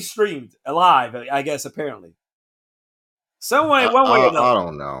has to be streamed live, I guess, apparently. Some way, one way or another. I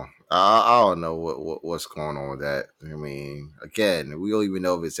don't know. I don't know what's going on with that. I mean, again, we don't even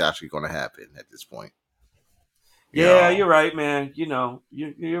know if it's actually going to happen at this point. You're right, man.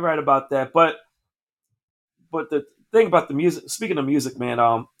 You're right about that. But the thing about the music, speaking of music,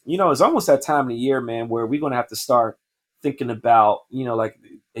 man, it's almost that time of the year, man, where we're going to have to start thinking about, like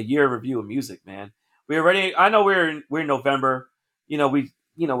a year review of music, man. I know we're in November.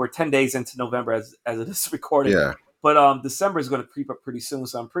 We're 10 days into November as it is recorded. Yeah. But December is going to creep up pretty soon,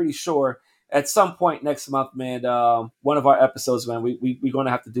 so I'm pretty sure at some point next month, man, one of our episodes, man, we're going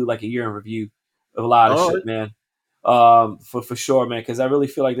to have to do like a year in review of a lot of shit, man. For sure, man, because I really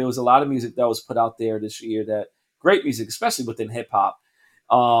feel like there was a lot of music that was put out there this year, that great music, especially within hip hop,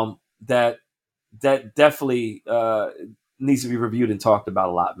 that definitely needs to be reviewed and talked about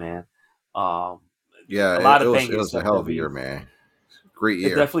a lot, man. Yeah, a lot of things. It was a hell of a year, man. Great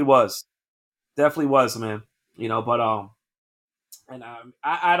year. It definitely was, man. But and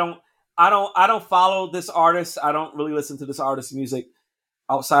I don't follow this artist. I don't really listen to this artist's music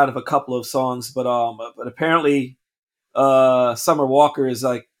outside of a couple of songs. But apparently, Summer Walker is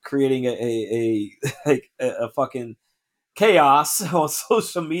like creating a fucking chaos on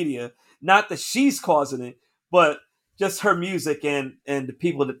social media. Not that she's causing it, but just her music and the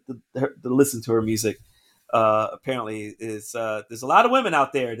people that listen to her music. Apparently, is there's a lot of women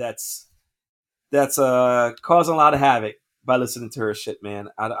out there that's causing a lot of havoc by listening to her shit, man.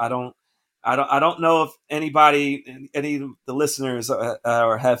 I don't know if any of the listeners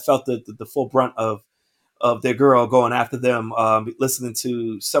or have felt the full brunt of their girl going after them listening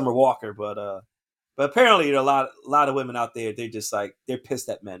to Summer Walker, but apparently there are a lot of women out there. They're just like they're pissed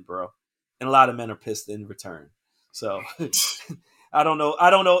at men, bro, and a lot of men are pissed in return. So I don't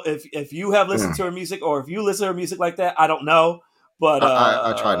know if you have listened to her music or if you listen to her music like that. I don't know, but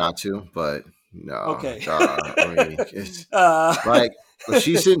I try not to, but. No. Okay. I mean, it's, like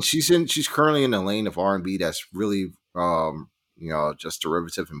she's currently in a lane of R&B that's really just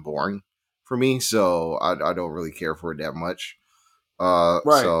derivative and boring for me. So I don't really care for it that much. Right.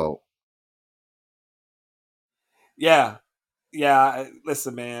 So Yeah. Yeah.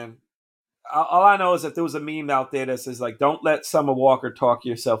 Listen, man. All I know is that there was a meme out there that says like, "Don't let Summer Walker talk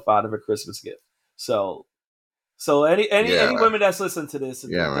yourself out of a Christmas gift." So any yeah, women that's listening to this,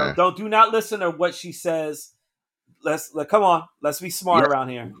 yeah, man. do not listen to what she says. Come on, let's be smart Yeah, around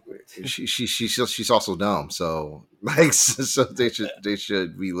here. she's also dumb. So like, so they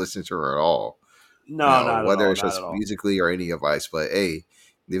should be listening to her at all. No, not at Whether all, it's not at just all. musically or any advice. But hey,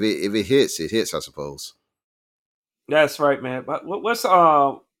 if it hits, it hits. I suppose. That's right, man. But what's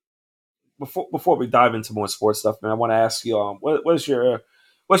before we dive into more sports stuff, man? I want to ask you what's your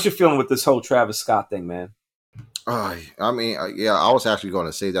feeling with this whole Travis Scott thing, man? I mean, yeah, I was actually going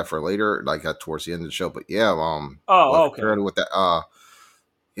to say that for later, like towards the end of the show. But yeah, Oh, like okay. currently with that,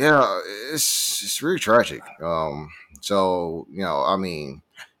 yeah, it's really tragic. So I mean,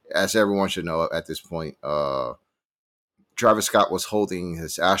 as everyone should know at this point, Travis Scott was holding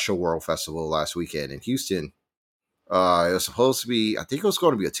his Astro World Festival last weekend in Houston. It was supposed to be, I think it was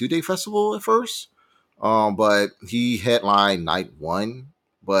going to be a 2-day festival at first, but he headlined night one.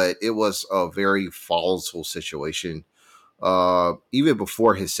 But it was a very volatile situation even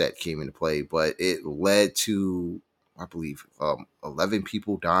before his set came into play, but it led to, I believe, 11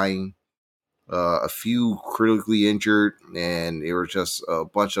 people dying, a few critically injured, and there were just a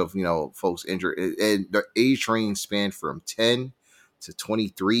bunch of folks injured. And the age range spanned from 10 to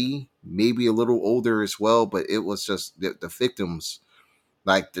 23, maybe a little older as well. But it was just the victims,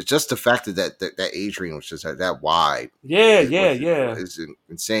 like just the fact that age range was just that wide. Yeah, It yeah, was yeah. is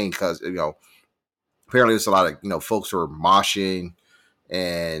insane because apparently there's a lot of folks who are moshing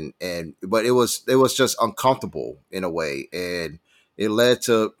and but it was just uncomfortable in a way, and it led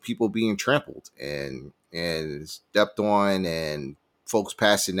to people being trampled and stepped on, and folks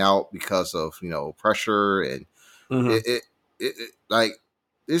passing out because of pressure, and Hmm. it like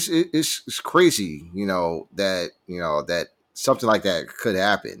it's crazy that something like that could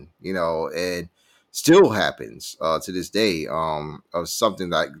happen, and still happens to this day, of something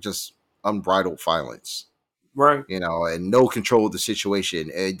like just unbridled violence, Right. and no control of the situation.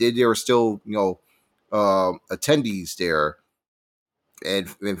 And then there were still, attendees there, and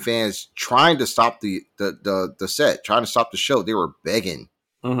fans trying to stop the set, trying to stop the show. They were begging,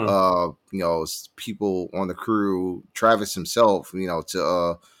 Hmm. people on the crew, Travis himself,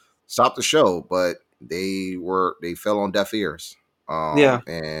 to stop the show, but they fell on deaf ears. Yeah.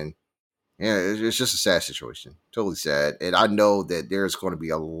 And yeah, it's just a sad situation, totally sad. And I know that there's going to be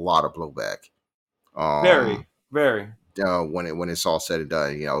a lot of blowback. Very, Um, very. when it's all said and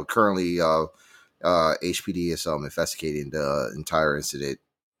done. Currently, HPD is investigating the entire incident.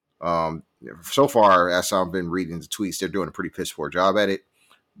 Um, so far, as I've been reading the tweets, they're doing a pretty piss poor job at it.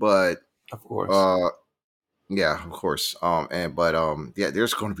 But Of course. uh, yeah, of course. Yeah,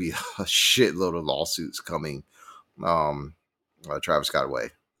 there's going to be a shitload of lawsuits coming. Um, Travis Scott away.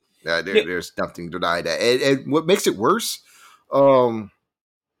 Yeah. There's nothing to deny that. And what makes it worse, um,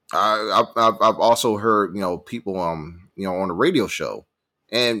 I've also heard people on the radio show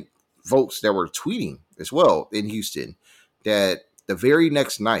and folks that were tweeting as well in Houston that the very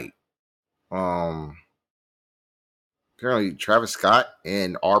next night, um apparently Travis Scott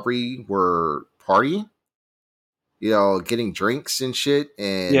and Aubrey were partying, getting drinks and shit,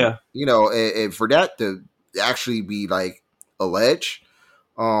 and Yeah. and for that to actually be like alleged,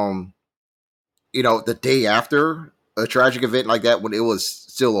 um the day after a tragic event like that, when it was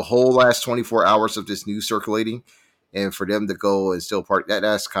still a whole last 24 hours of this news circulating, and for them to go and still part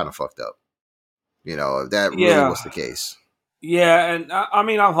that's kind of fucked up. If that really Yeah. was the case. Yeah, and I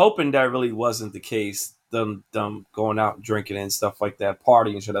mean, I'm hoping that really wasn't the case. Them going out and drinking and stuff like that,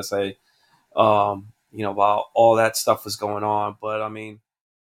 partying, should I say? While all that stuff was going on. But I mean,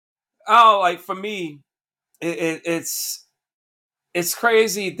 like for me, it's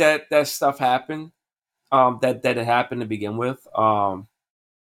crazy that that stuff happened. That it happened to begin with.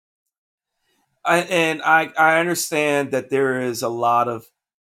 I understand that there is a lot of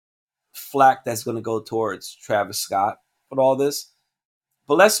flack that's going to go towards Travis Scott with all this.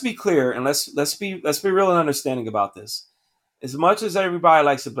 But let's be clear and let's be real and understanding about this. As much as everybody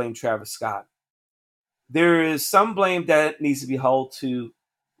likes to blame Travis Scott, there is some blame that needs to be held to,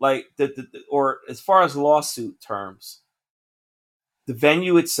 like or as far as lawsuit terms, the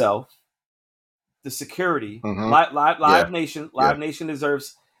venue itself, the security, Mm-hmm. Live Yeah, Nation, yeah, Live Nation deserves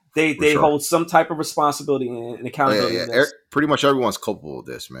for they sure. hold some type of responsibility and Oh, yeah, accountability yeah. in this. Pretty much everyone's culpable of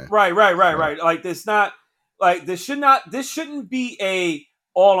this, man. Right, right, right, Yeah. right. Like this not like this shouldn't be a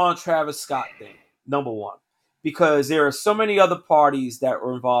all on Travis Scott thing. Number one. because there are so many other parties that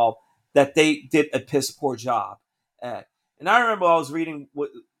were involved that they did a piss poor job at. And I remember I was reading what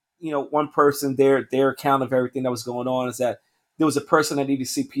one person their account of everything that was going on is that there was a person that needed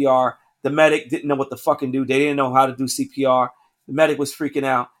CPR. The medic didn't know what to fucking do. They didn't know how to do CPR. The medic was freaking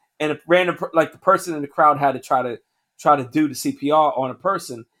out, and a random the person in the crowd had to try to do the CPR on a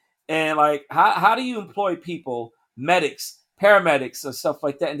person. And like, how do you employ people, medics, paramedics, and stuff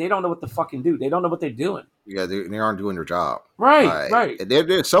like that, and they don't know what to fucking do? They don't know what they're doing. Yeah, they aren't doing their job. Right, right.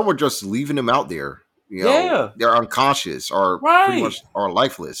 And some are just leaving them out there. They're unconscious or pretty much are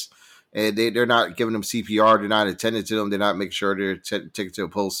lifeless. And they're not giving them CPR. They're not attending to them. They're not making sure they're taken to a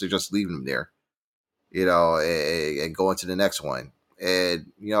post. They're just leaving them there, and going to the next one.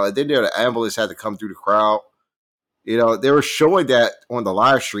 And, and then the ambulance had to come through the crowd. They were showing that on the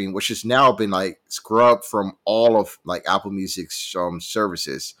live stream, which has now been like scrubbed from all of like Apple Music's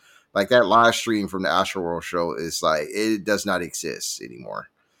services. Like that live stream from the Astroworld show is like, it does not exist anymore.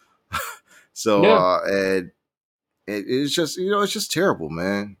 So, and it's just, it's just terrible,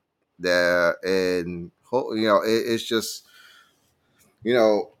 man. It's just,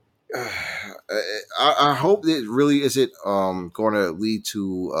 I hope it really isn't going to lead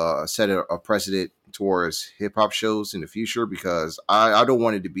to set a precedent towards hip hop shows in the future, because I don't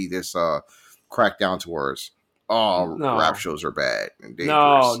want it to be this crackdown towards rap shows are bad and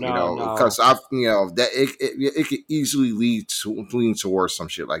dangerous. Because that it could easily lean towards some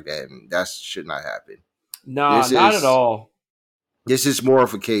shit like that, and that should not happen. No, not at all. This is more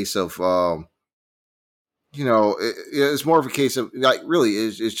of a case of it's more of a case of like really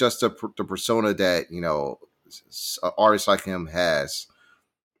it's just the persona that artists like him has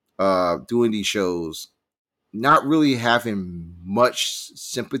doing these shows, not really having much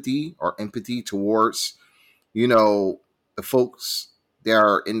sympathy or empathy towards the folks that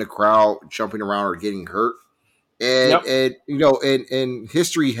are in the crowd jumping around or getting hurt, and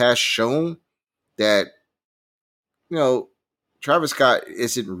history has shown that Travis Scott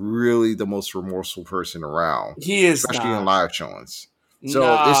isn't really the most remorseful person around. He is, especially in live showings. So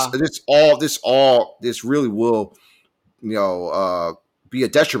this really will, be a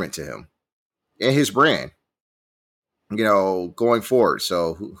detriment to him and his brand, going forward.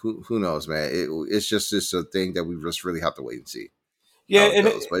 So who knows, man? It's just a thing that we just really have to wait and see. Yeah,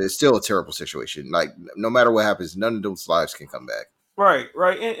 but it's still a terrible situation. Like no matter what happens, none of those lives can come back. Right,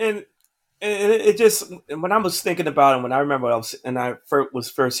 and it just, when I was thinking about it, when I remember I was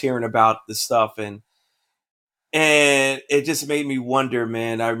first hearing about this stuff, and it just made me wonder,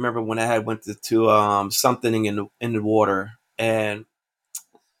 man. I remember when I had went to something in the water, and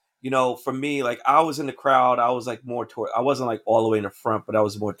for me, like I was in the crowd, I was like more toward. I wasn't like all the way in the front, but I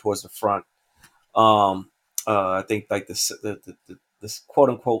was more towards the front. I think like this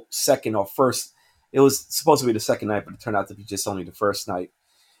quote unquote second or first. It was supposed to be the second night, but it turned out to be just only the first night.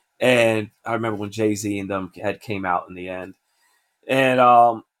 And I remember when Jay-Z and them had came out in the end. And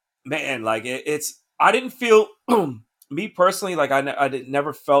man, like it's I didn't feel me personally, like I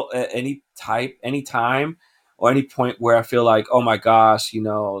never felt at any time or any point where I feel like, oh my gosh,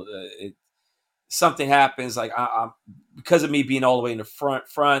 something happens, like I'm because of me being all the way in the front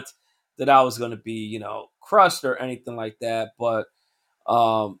that I was going to be, crushed or anything like that. But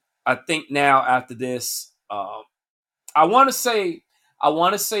I think now after this, I want to say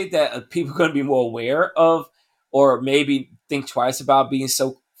that people are going to be more aware of, or maybe think twice about being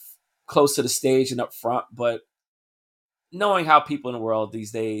so close to the stage and up front. But knowing how people in the world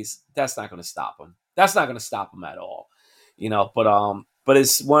these days, that's not going to stop them. That's not going to stop them at all, But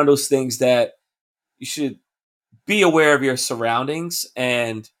it's one of those things that you should be aware of your surroundings,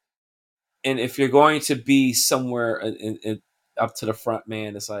 and if you're going to be somewhere in up to the front,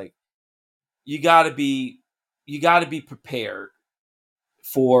 man, it's like you got to be prepared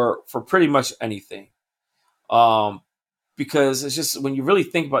for pretty much anything. Because it's just, when you really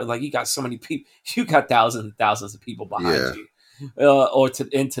think about it, like you got so many people, you got thousands and thousands of people behind you, or to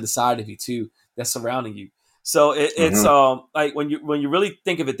the side of you too, that's surrounding you. So it's like when you really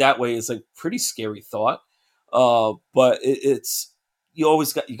think of it that way, it's like pretty scary thought. But it's you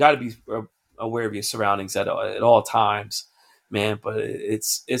got to be aware of your surroundings at all times, man. But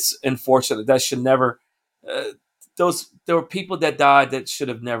it's unfortunate that should never. There were people that died that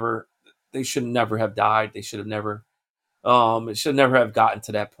should never have died. They should have never. It should never have gotten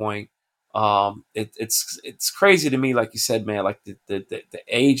to that point. It's crazy to me, like you said, man. Like the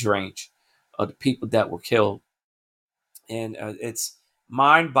age range of the people that were killed, and it's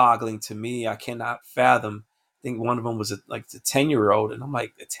mind-boggling to me. I cannot fathom. I think one of them was a 10-year-old, and I'm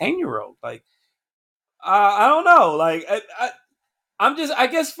like, a 10-year-old, like I don't know, like I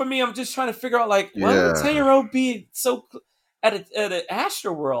guess for me, I'm just trying to figure out, like, why would a Yeah. 10-year-old be so at an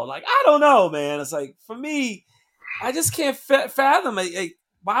Astro World? Like, I don't know, man. It's like, for me, I just can't fathom it.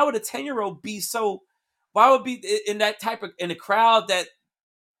 Why would a 10-year-old be so? Why would be in that type of in a crowd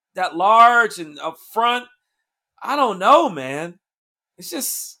that large and up front? I don't know, man. It's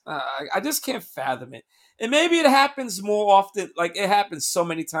just I just can't fathom it. And maybe it happens more often. Like, it happens so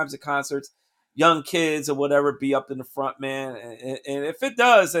many times at concerts. Young kids or whatever be up in the front, man. And if it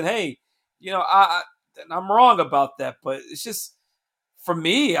does, then hey, I'm wrong about that. But it's just for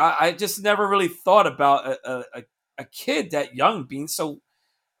me, I just never really thought about a kid that young being so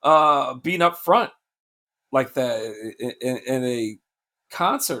being up front like that in a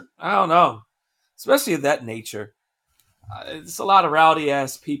concert. I don't know, especially of that nature. It's a lot of rowdy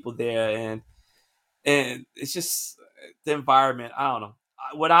ass people there, and it's just the environment. I don't know.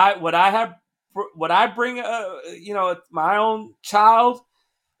 Would I bring my own child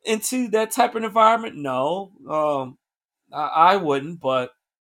into that type of environment? No, I wouldn't. But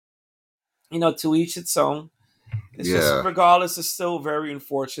to each its own. It's just, Yeah. regardless, it's still very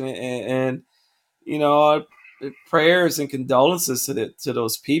unfortunate, and prayers and condolences to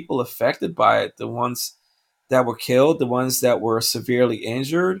those people affected by it, the ones that were killed, the ones that were severely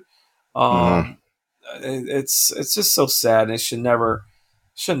injured. Hmm. It's just so sad, and it should never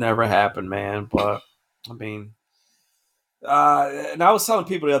happen, man. But I mean, and I was telling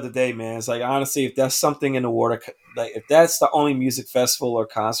people the other day, man, it's like, honestly, if that's something in the water, like if that's the only music festival or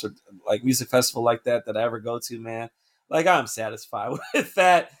concert, like music festival like that I ever go to, man, like I'm satisfied with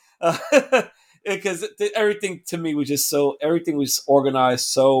that. Because everything to me was just everything was organized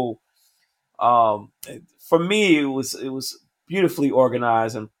so. Um, for me, it was beautifully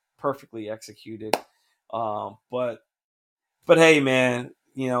organized and perfectly executed. But hey, man,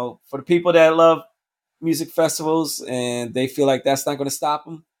 for the people that love music festivals and they feel like that's not going to stop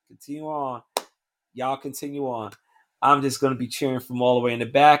them, continue on. Y'all continue on. I'm just going to be cheering from all the way in the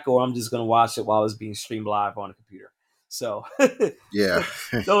back, or I'm just going to watch it while it's being streamed live on the computer. So Yeah.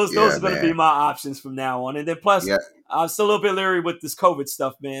 those Yeah, are going to be man. my options from now on. And then plus, Yeah. I'm still a little bit leery with this COVID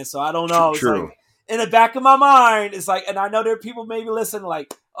stuff, man. So I don't know. It's like True. in the back of my mind, it's like, and I know there are people maybe listening,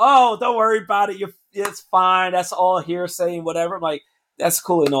 like, oh, don't worry about it. It's fine. That's all hearsay and whatever. I'm like, that's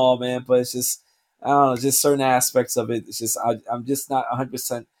cool and all, man. But it's just, I don't know, just certain aspects of it. It's just, I'm just not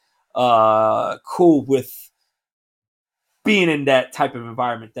 100% cool with being in that type of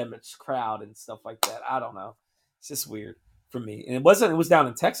environment, that much crowd and stuff like that. I don't know. It's just weird for me. And it was down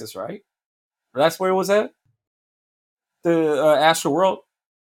in Texas, right? Or that's where it was at? The Astro World?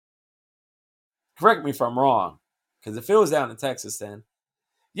 Correct me if I'm wrong. Because if it was down in Texas, then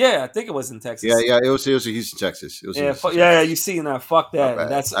yeah, I think it was in Yeah, Texas. yeah. It was in Houston, Texas. It was in Yeah, Houston, yeah. Texas. You see, now fuck My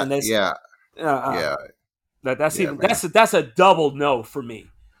that, and bad. Yeah, uh, uh, yeah, that's yeah, even man. that's a double no for me.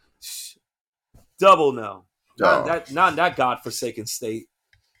 Double no. Oh. Not in that godforsaken state.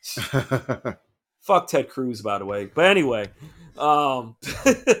 Fuck Ted Cruz, by the way. But anyway, um,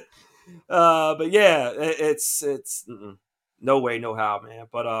 but yeah, it's no way, no how, man.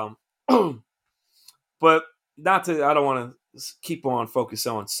 But not to. I don't want to keep on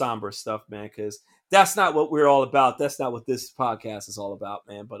focusing on somber stuff, man, because that's not what we're all about. That's not what this podcast is all about,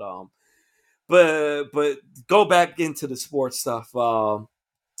 man. But go back into the sports stuff.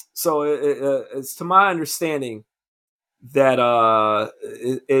 So it's to my understanding that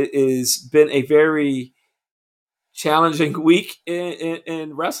it has been a very challenging week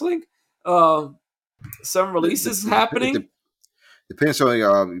in wrestling. Um, some releases It happening. depends on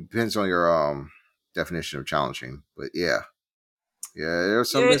your definition of challenging, but yeah, yeah.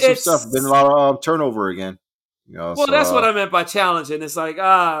 There's some stuff. Been a It's lot of turnover again. well, So that's what I meant by challenging. It's like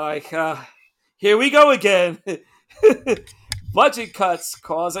here we go again. Budget cuts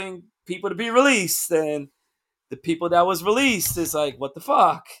causing people to be released, and the people that was released is like, what the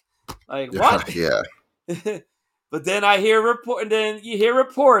fuck? Like yeah, what? yeah. But then I hear report, and then you hear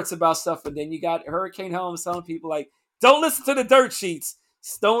reports about stuff, and then you got Hurricane Helms telling people like, don't listen to the dirt sheets.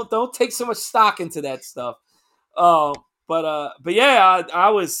 Don't take so much stock into that stuff. Um, but yeah, I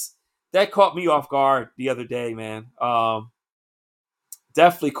was that caught me off guard the other day, man.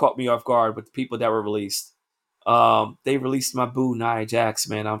 Definitely caught me off guard with the people that were released. They released my boo Nia Jax,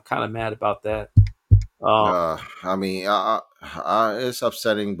 man. I'm kind of mad about that. Um, I mean, it's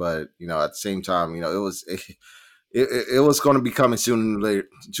upsetting, but at the same time, it was going to be coming sooner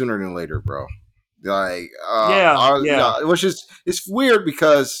than later, bro. Like, yeah, it was just it's weird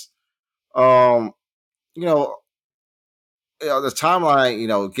because, um, you know, the timeline,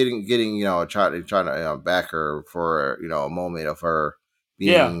 getting, trying to back her for a moment of her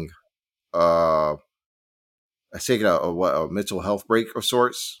yeah, being uh taking a mental health break of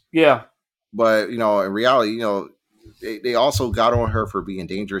sorts. Yeah. But in reality, they also got on her for being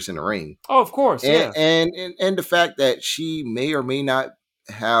dangerous in the ring, Oh, of course. and Yeah. and the fact that she may or may not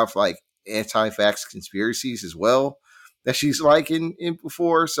have like anti-vax conspiracies as well that she's like in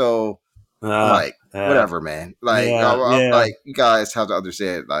before. So I'm like, Yeah. whatever, man. Like, Yeah. I'm Yeah. like, you guys have to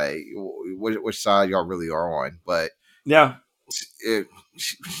understand, like, which side y'all really are on. But Yeah. it,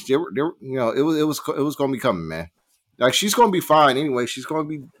 it was going to be coming, man. Like, she's going to be fine anyway. She's going to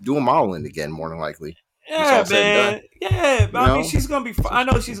be doing modeling again, more than likely. When it's Yeah, all said and done. man. Yeah, You but I mean, know? she's gonna be. I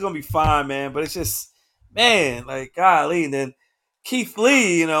know she's gonna be fine, man. But it's just, man, like golly. And then Keith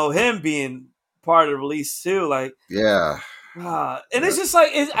Lee, him being part of the release too. Like, Yeah. and Yeah. it's just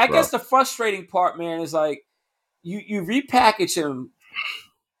like, I guess Rough. the frustrating part, man, is like you repackage him,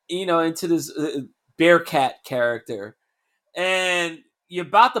 into this Bearcat character, and you're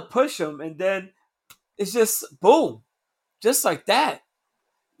about to push him, and then it's just boom, just like that,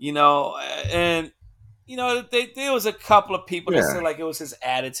 and there was a couple of people that Yeah. said like it was his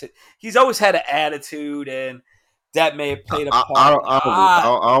attitude. He's always had an attitude, and that may have played a I, part.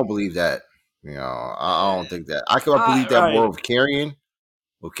 I don't believe that. I don't think that. I could believe that more Right, with Karrion.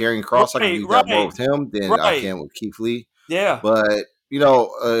 With Karrion Cross, I can believe that more right, with him than I right. can with Keith Lee. Yeah, But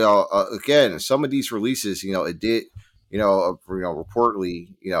again, some of these releases, it did, reportedly,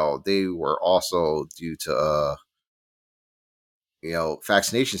 they were also due to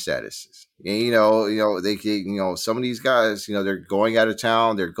vaccination statuses. And, they get, some of these guys, they're going out of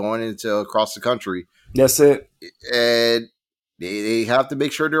town, they're going into across the country, that's it. and they have to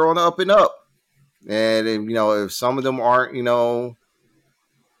make sure they're on the up and up. And if some of them aren't,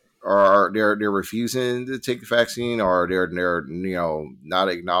 or they're refusing to take the vaccine, or they're not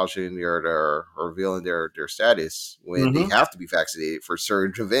acknowledging their or revealing their status when they have to be vaccinated for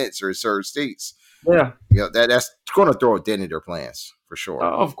certain events or certain states. Yeah, that's going to throw a dent in their plans for sure.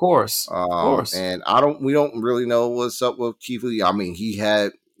 of course, of course. And we don't really know what's up with Keith Lee. I mean, he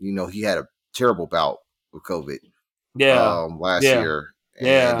had a terrible bout with COVID Yeah, last yeah, year, and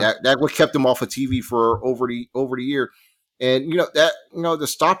yeah. that what kept him off of TV for over the year. And the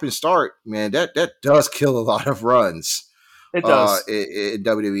stop and start, man, that does kill a lot of runs. It does. In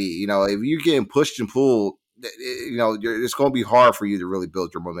WWE. If you're getting pushed and pulled, it's going to be hard for you to really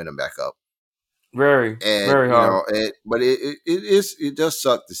build your momentum back up. Very, And very hard. but it does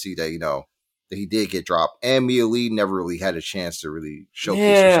suck to see that that he did get dropped, and Mia Lee never really had a chance to really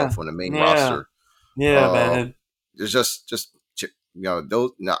showcase herself on the main roster. Yeah, man. It's just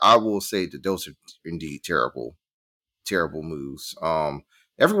those. Now I will say that those are indeed terrible moves.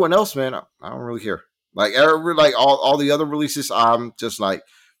 Everyone else, man, I don't really care. Like all the other releases, I'm just like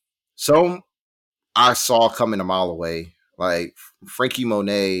some I saw coming a mile away. Like Frankie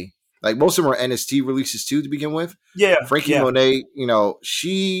Monet, like most of them are NXT releases too to begin with. Yeah, Frankie Monet,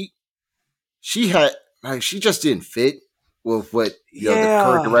 she had she just didn't fit with what the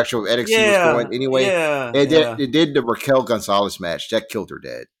current direction of NXT was going anyway. Yeah, and it did the Raquel Gonzalez match that killed her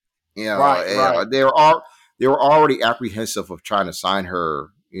dead. Right. They were already apprehensive of trying to sign her,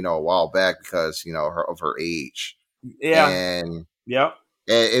 a while back because of her age. Yeah. And yep.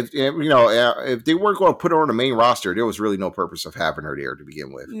 If they weren't going to put her on the main roster, there was really no purpose of having her there to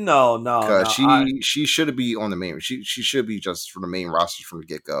begin with. No, because she should be on the main. She should be just from the main roster from the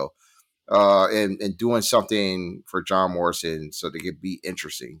get go. And doing something for John Morrison so they could be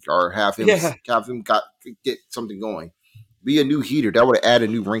interesting, or have him get something going. Be a new heater that would add a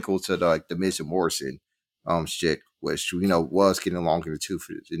new wrinkle to the Miz and Morrison shit, which was getting along in the tooth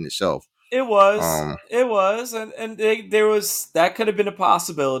in itself. It was, and there was that could have been a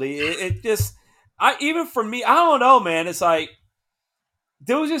possibility. It just, even for me, I don't know, man. It's like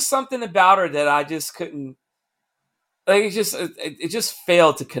there was just something about her that I just couldn't. Like it just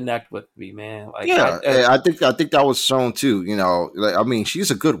failed to connect with me, man. Like I think that was shown too. I mean,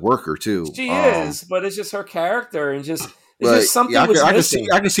 she's a good worker too. She is, but it's just her character and just something was missing.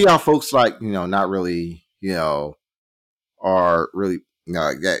 I can see how folks not really are really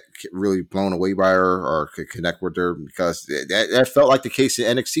get really blown away by her or could connect with her, because that felt like the case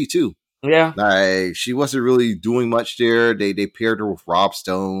in NXT too. Yeah, like she wasn't really doing much there. They paired her with Rob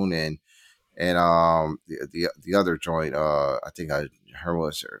Stone and the other joint. I think her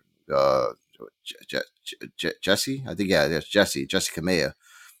was her Jesse. I think that's Jessica Maya,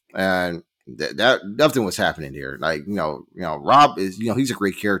 and that nothing was happening there. Like Rob is he's a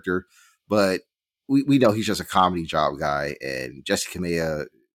great character, but we know he's just a comedy job guy, and Jessica Maya,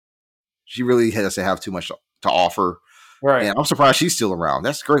 she really doesn't have too much to offer. Right. And I'm surprised she's still around.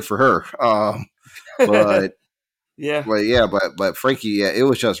 That's great for her. But yeah. But Frankie, it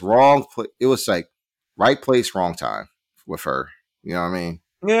was just wrong. It was like right place, wrong time with her. You know what I mean?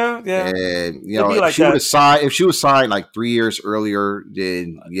 Yeah, yeah. And It'd be if like she would that. have signed, if she was signed like 3 years earlier,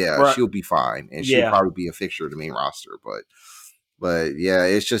 then yeah, Right. she'll be fine, and she'll Yeah. probably be a fixture of the main roster. But yeah,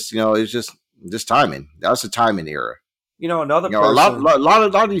 it's just it's just timing. That was the timing era. Another A lot, person. a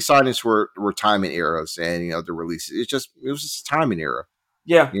lot of these signings were timing eras, and the releases. It was just a timing era.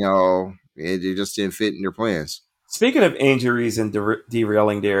 Yeah. It just didn't fit in their plans. Speaking of injuries and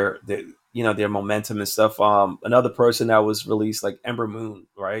derailing their momentum and stuff, another person that was released, like Ember Moon,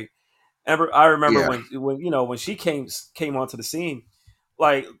 right? Ember, I remember Yeah. when she came onto the scene,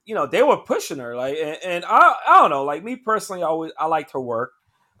 like they were pushing her, like, and I don't know, like me personally, I liked her work.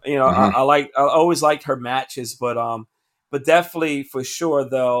 Mm-hmm. I always liked her matches, but definitely for sure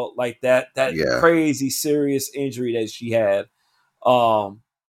though, like that Yeah. crazy serious injury that she had, um,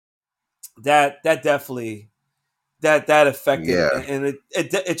 that definitely that affected Yeah. and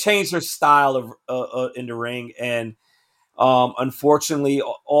it changed her style of in the ring. And unfortunately,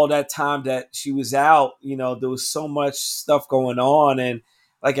 all that time that she was out, there was so much stuff going on, and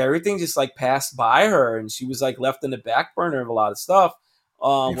like everything just like passed by her, and she was like left in the back burner of a lot of stuff.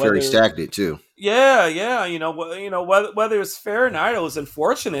 And very Whether stagnant too. yeah, whether it's fair or not, it was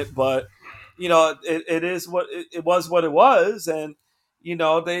unfortunate, but it is it was what it was. And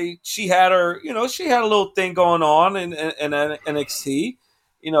she had a little thing going on in NXT,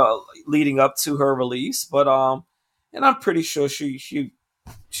 leading up to her release, but and I'm pretty sure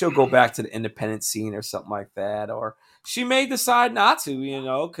she'll go back to the independent scene or something like that, or she may decide not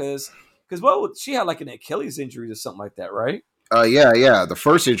to, because she had like an Achilles injury or something like that, right? Yeah. The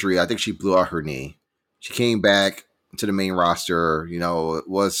first injury, I think she blew out her knee. She came back to the main roster.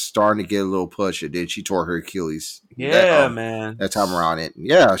 Was starting to get a little push, and then she tore her Achilles. Yeah, man. That time around it.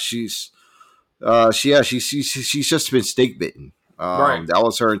 Yeah, she's just been stake bitten. Right. That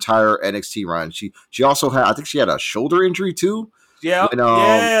was her entire NXT run. She also had, I think she had a shoulder injury too. Yeah, When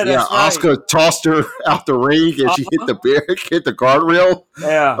that's Asuka tossed her out the ring and she hit the guardrail.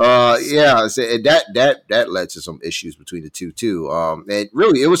 Yeah. And that led to some issues between the two too. And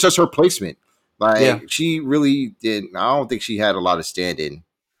really, it was just her placement. Like she really didn't. I don't think she had a lot of standing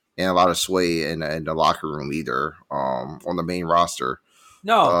and a lot of sway in the locker room either. On the main roster.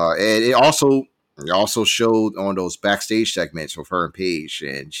 No. And it also showed on those backstage segments with her and Paige,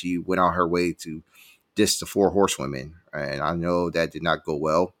 and she went on her way to diss the four horsewomen, and I know that did not go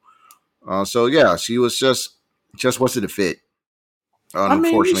well. So yeah, she was just wasn't a fit, I mean,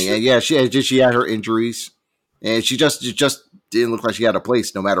 unfortunately. And yeah, she had her injuries, and she just didn't look like she had a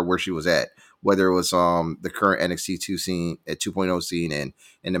place no matter where she was at, whether it was the current NXT 2 scene at 2.0 scene and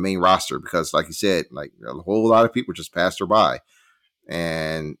the main roster, because like you said, like a whole lot of people just passed her by.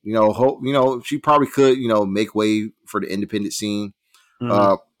 And she probably could make way for the independent scene.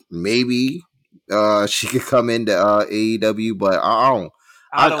 mm-hmm. Maybe she could come into AEW, but I don't.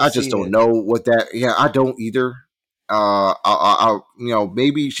 I don't I just see don't it. know what that. Yeah, I don't either.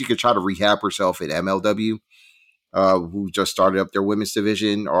 Maybe she could try to rehab herself at MLW, who just started up their women's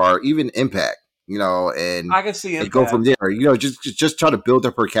division, or even Impact. And I can see go from Impact. there. Just try to build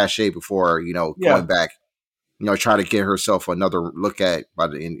up her cachet before Yeah. going back. Try to get herself another look at by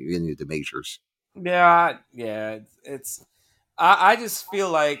the end of the majors. Yeah. It's. I just feel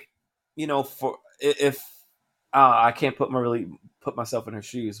like for if I can't put myself in her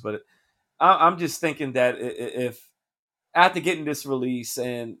shoes, but I'm just thinking that if after getting this release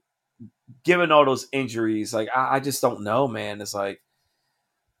and given all those injuries, like I just don't know, man. It's like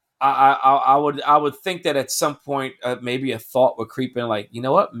I would think that at some point maybe a thought would creep in, like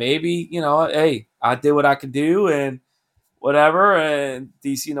what, maybe hey, I did what I could do and whatever, and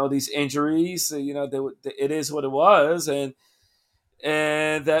these injuries, it is what it was, and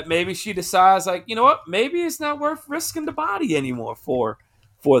that maybe she decides, like, what, maybe it's not worth risking the body anymore for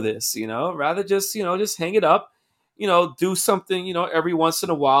this, rather just hang it up, do something, every once in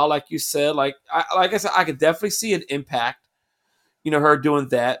a while, like you said, like I said, I could definitely see an impact, her doing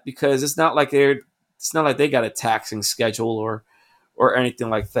that, because it's not like they got a taxing schedule or anything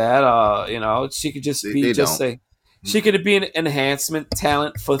like that. She could just be They just don't. say she could be an enhancement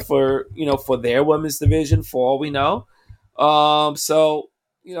talent for their women's division, for all we know. So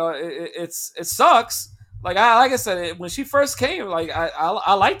it sucks. Like I said, when she first came, like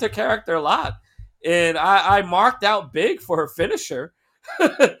I liked her character a lot, and I marked out big for her finisher.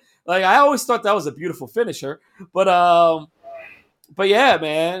 Like I always thought that was a beautiful finisher, but yeah,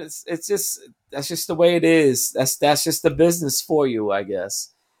 man, it's just that's just the way it is. That's just the business for you, I guess.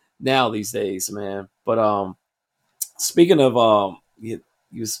 Now these days, man. But speaking of you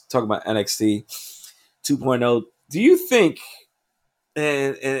was talking about NXT 2.0. Do you think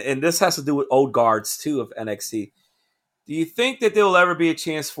and this has to do with old guards too of NXT. Do you think that there will ever be a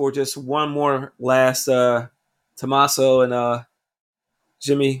chance for just one more last Tommaso and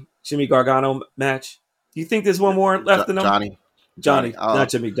Jimmy Gargano match? Do you think there's one more left in them? Johnny. Not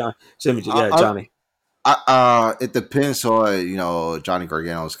Jimmy. Jimmy. I, Yeah, I, Johnny. it depends on Johnny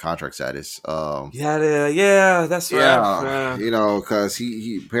Gargano's contract status. Yeah, that's right. Because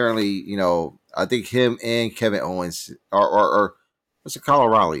he apparently I think him and Kevin Owens or what's it, Kyle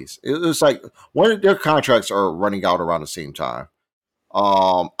O'Reilly's. It was like one of their contracts are running out around the same time.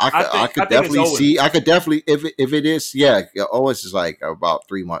 I could definitely see. I could definitely if it is, yeah. Owens is like about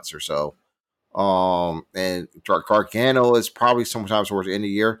 3 months or so. And Gargano is probably sometimes towards the end of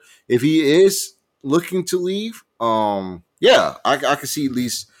the year. If he is looking to leave, yeah, I could see at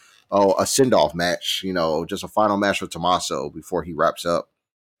least a send off match. Just a final match with Tommaso before he wraps up.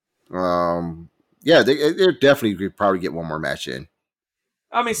 Yeah, they're definitely could probably get one more match in.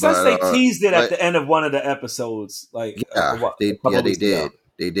 I mean, since they teased it at the end of one of the episodes, like they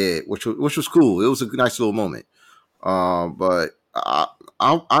did, which was cool. It was a nice little moment. But I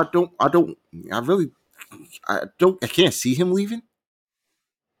can't see him leaving.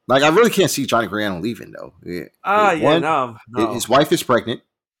 Like I really can't see Johnny Gargano leaving though. No. His wife is pregnant.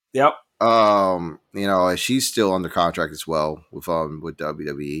 Yep. And she's still under contract as well with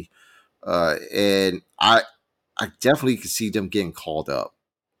WWE. And I definitely could see them getting called up.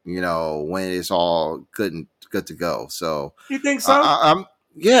 When it's all good to go. So you think so?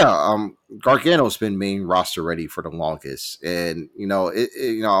 Gargano's been main roster ready for the longest, and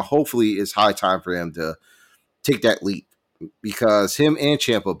hopefully it's high time for him to take that leap because him and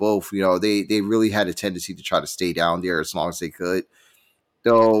Ciampa both, they really had a tendency to try to stay down there as long as they could.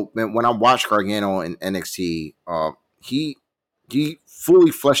 Though when I watched Gargano in NXT, he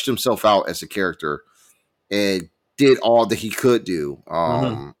fully fleshed himself out as a character and did all that he could do.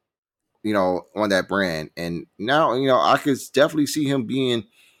 On that brand. And now, I could definitely see him being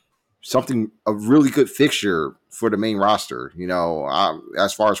a really good fixture for the main roster.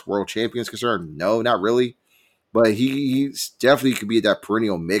 As far as world champion is concerned, no, not really. But he's definitely could be that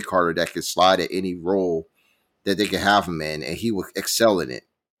perennial mid-carder that could slide at any role that they can have him in, and he will excel in it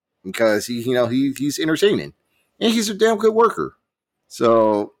because he's entertaining and he's a damn good worker.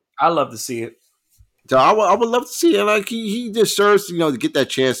 So I love to see it. So I would love to see it. Like he deserves, to get that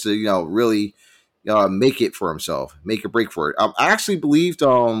chance to, really make it for himself, make a break for it. I actually believed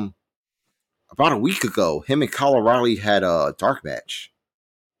about a week ago, him and Kyle O'Reilly had a dark match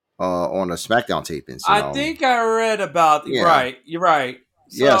on a SmackDown tapings. I think I read about. Yeah. You're right.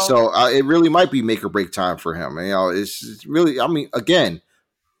 So it really might be make or break time for him. It's really. I mean, again,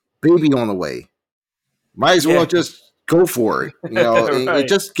 baby on the way. Might as well just go for it, right. and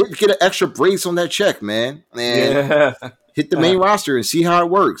just get an extra brace on that check, man, and hit the main roster and see how it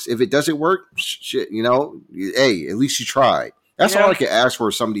works. If it doesn't work, shit, hey, at least you tried. That's all I can ask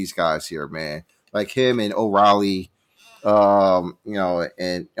for some of these guys here, man. Like him and O'Reilly, and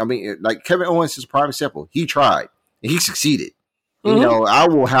I mean, like Kevin Owens is a prime example. He tried and he succeeded. Mm-hmm. I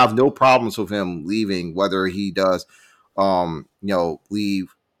will have no problems with him leaving, whether he does,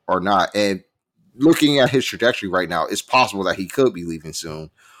 leave or not. And looking at his trajectory right now, it's possible that he could be leaving soon.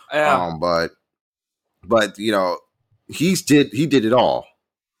 Yeah. But he did it all.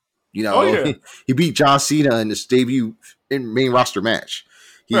 He beat John Cena in his debut in main roster match.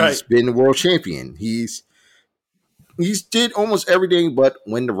 He's been the world champion. He's did almost everything but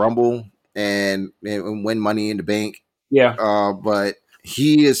win the Rumble and win Money in the Bank. Yeah. But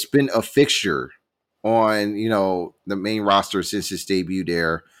he has been a fixture on the main roster since his debut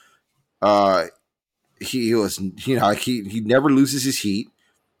there. He was, he never loses his heat,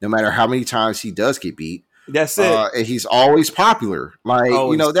 no matter how many times he does get beat. That's it. And he's always popular. Like,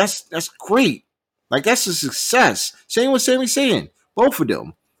 always. That's great. Like, that's a success. Same with Sami Zayn. Both of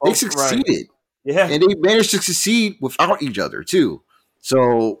them. They succeeded. Right. Yeah. And they managed to succeed without each other, too.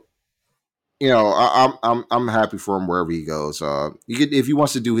 So, I'm happy for him wherever he goes. If he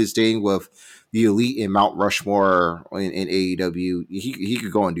wants to do his thing with the Elite and Mount Rushmore in AEW, he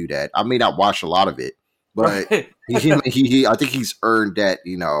could go and do that. I may not watch a lot of it, but he I think he's earned that,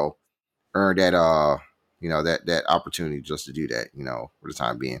 that opportunity just to do that, for the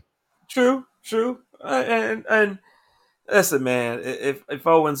time being. True. And listen, man, if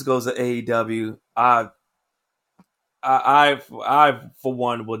Owens goes to AEW, I for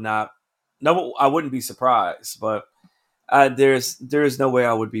one would not. No, I wouldn't be surprised, but there's no way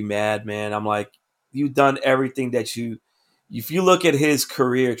I would be mad, man. I'm like, you've done everything that if you look at his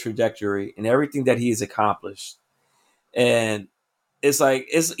career trajectory and everything that he has accomplished, and he's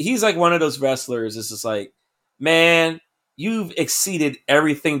like one of those wrestlers. It's just like, man, you've exceeded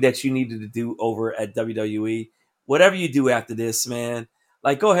everything that you needed to do over at WWE. Whatever you do after this, man,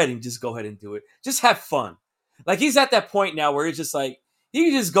 like go ahead and do it. Just have fun. Like he's at that point now where it's just like he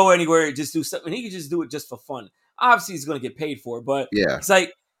can just go anywhere and just do something. He can just do it just for fun. Obviously, he's going to get paid for it, but Yeah. it's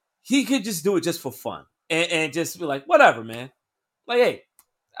like he could just do it just for fun and just be like, whatever, man. Like, hey,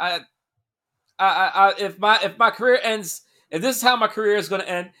 if my career ends, if this is how my career is going to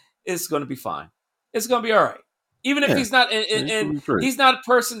end, it's going to be fine. It's going to be all right. Even if he's not, and he's not a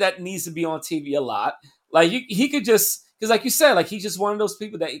person that needs to be on TV a lot. Like he could just, because like you said, like he's just one of those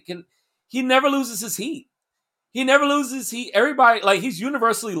people that he never loses his heat. He never loses his heat. Everybody, like he's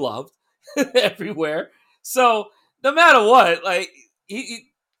universally loved everywhere. So no matter what, like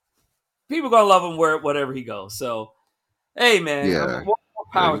people gonna love him whatever he goes. So hey, man, more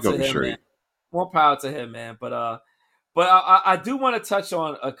power to him, man. More power to him, man. But I do want to touch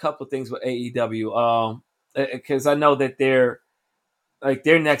on a couple things with AEW, because I know that their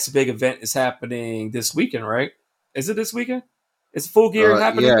next big event is happening this weekend, right? Is it this weekend? Is Full Gear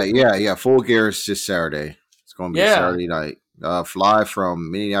happening? Yeah. Full Gear is just Saturday. It's going to be Saturday night. Fly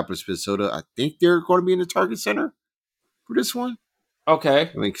from Minneapolis, Minnesota. I think they're going to be in the Target Center for this one.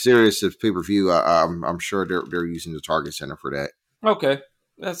 Okay. I mean, serious as pay-per-view, I'm sure they're using the Target Center for that. Okay.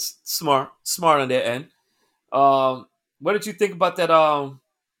 That's smart on their end. What did you think about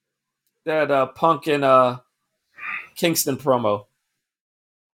that Punk and Kingston promo?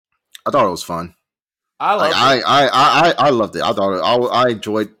 I thought it was fun. I loved it. I loved it. I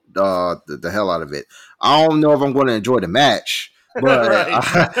enjoyed the hell out of it. I don't know if I'm going to enjoy the match, but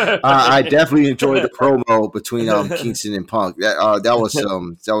I definitely enjoyed the promo between Kingston and Punk. That was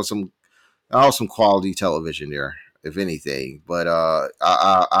some quality television there, if anything. But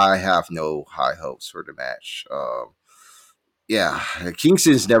I have no high hopes for the match.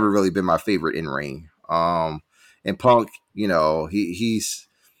 Kingston's never really been my favorite in ring. And Punk, he's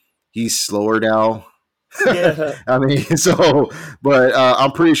slower now. Yeah. I mean, but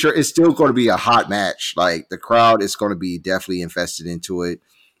I'm pretty sure it's still going to be a hot match. Like the crowd is going to be definitely invested into it.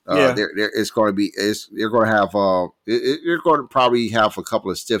 It's going to be. You're going to have. You're going to probably have a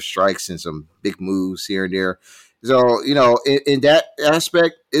couple of stiff strikes and some big moves here and there. So in that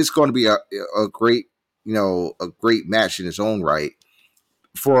aspect, it's going to be a great a great match in its own right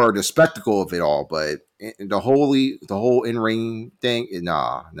for the spectacle of it all. But the whole in-ring thing, they're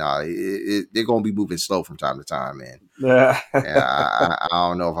going to be moving slow from time to time, man. I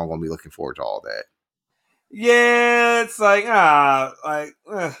don't know if I'm going to be looking forward to all that. Yeah, it's like I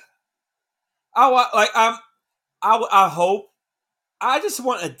hope. I just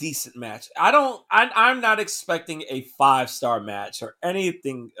want a decent match. I'm not expecting a 5-star match or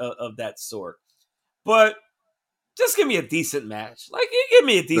anything of that sort, but just give me a decent match. Like, you give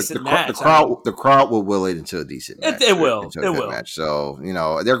me a decent match. The crowd will will it into a decent match. It will. Match. So,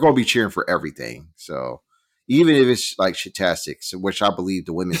 they're going to be cheering for everything. So, even if it's like shitastic, which I believe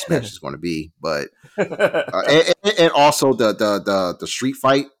the women's match is going to be, but and also the street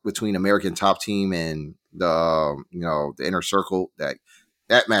fight between American Top Team and the Inner Circle, that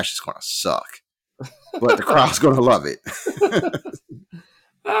match is going to suck, but the crowd's going to love it.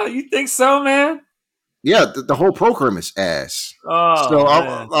 You think so, man? Yeah, the whole program is ass. Oh, so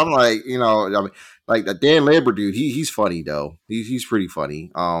I'm like, I mean, like the Dan Lambert dude, he's funny though. He's pretty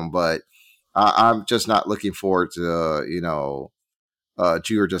funny. But I'm just not looking forward to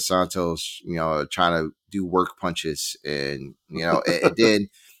Junior Dos Santos, trying to do work punches and and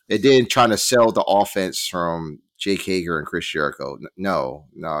then trying to sell the offense from Jake Hager and Chris Jericho. No,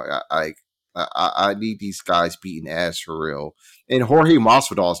 I need these guys beating ass for real. And Jorge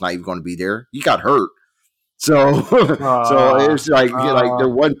Masvidal is not even going to be there. He got hurt. So it's like the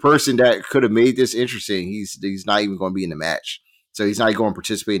one person that could have made this interesting. He's not even going to be in the match. So he's not going to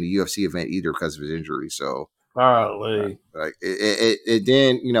participate in the UFC event either because of his injury. So then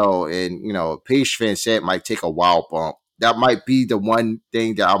Paige Van Sant might take a wild bump. That might be the one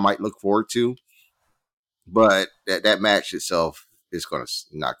thing that I might look forward to. But that match itself is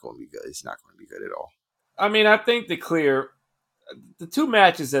not going to be good. It's not going to be good at all. I mean, I think the two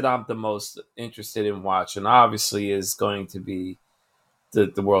matches that I'm the most interested in watching, obviously, is going to be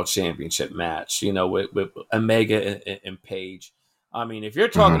the World Championship match, with Omega and Paige. I mean, if you're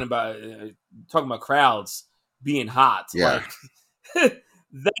talking about crowds being hot, like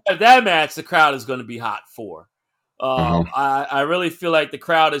that match, the crowd is going to be hot for. I really feel like the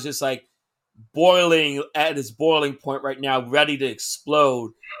crowd is just like boiling at its boiling point right now, ready to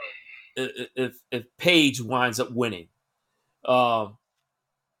explode if Paige winds up winning.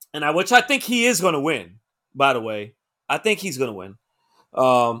 Which I think he is going to win. By the way, I think he's going to win.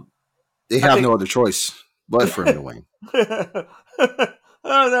 They have no other choice but for him to win.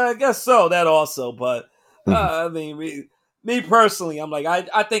 I guess so. That also, but Mhm. I mean, me personally, I'm like,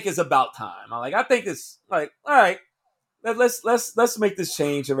 I think it's about time. I think it's like, all right, let's make this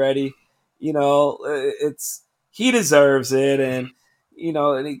change already. It's he deserves it, and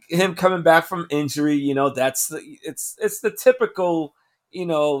him coming back from injury, that's it's the typical, you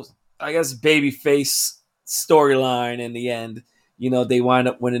know, I guess baby face storyline. In the end, they wind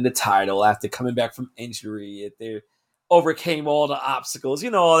up winning the title after coming back from injury. They overcame all the obstacles,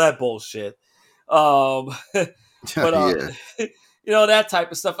 all that bullshit. Um, but Yeah. that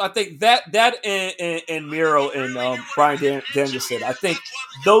type of stuff. I think that and Miro and Brian Danielson. I think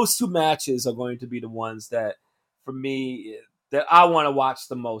those two matches are going to be the ones that, for me, that I want to watch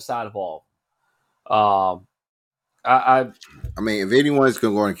the most out of all. I I mean, if anyone's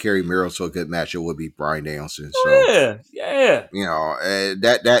going to go and carry Miro to a good match, it would be Brian Danielson. oh So, yeah.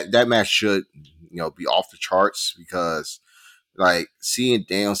 that match should, be off the charts because, like, seeing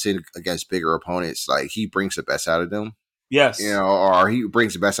Danielson against bigger opponents, like, he brings the best out of them, Yes. or he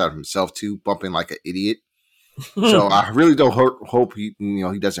brings the best out of himself too, bumping like an idiot. So I really don't hope he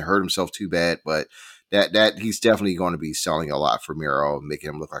doesn't hurt himself too bad, but that he's definitely going to be selling a lot for Miro, making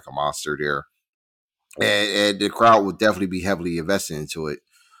him look like a monster there, and the crowd will definitely be heavily invested into it.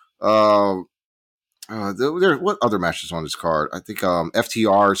 What other matches on this card? I think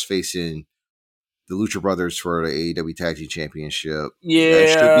FTR is facing the Lucha Brothers for the AEW Tag Team Championship. That should be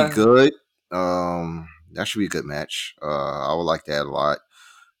Yeah. good. That should be a good match. I would like that a lot.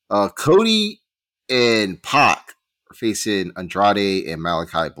 Cody and Pac are facing Andrade and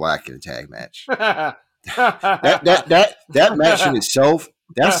Malachi Black in a tag match. That match in itself,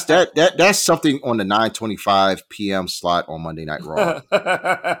 that's something on the 9:25 p.m. slot on Monday Night Raw.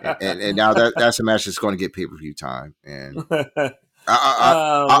 And now that's a match that's going to get pay-per-view time. And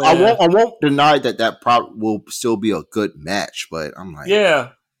I won't deny that will still be a good match, but I'm like,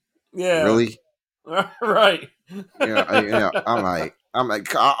 yeah. really? Right. I'm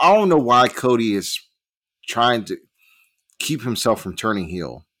like, I don't know why Cody is trying to keep himself from turning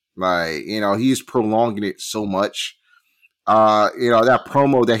heel. Like, he's prolonging it so much. That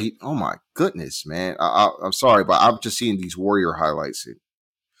promo that oh my goodness, man. I'm sorry, but I'm just seeing these Warrior highlights. And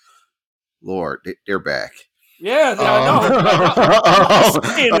Lord, they're back. Yeah, I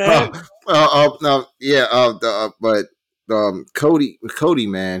know. But Cody,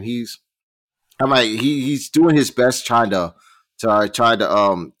 man, he's doing his best trying to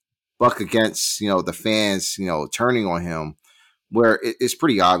buck against the fans turning on him, where it's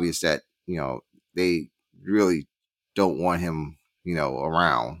pretty obvious that they really don't want him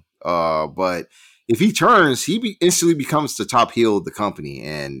around. But if he turns, he instantly becomes the top heel of the company,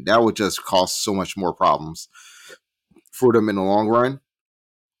 and that would just cause so much more problems for them in the long run.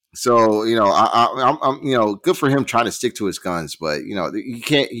 So I'm good for him trying to stick to his guns, but he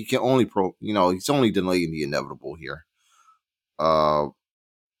can only he's only delaying the inevitable here. But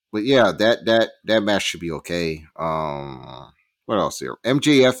yeah, that match should be okay. What else there?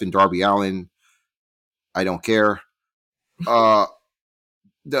 MJF and Darby Allin. I don't care.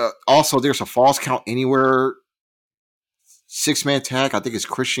 There's a Falls Count Anywhere 6-man tag. I think it's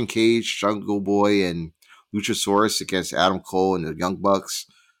Christian Cage, Jungle Boy, and Luchasaurus against Adam Cole and the Young Bucks.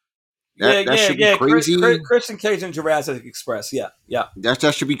 That should be crazy. Christian Cage and Jurassic Express. Yeah.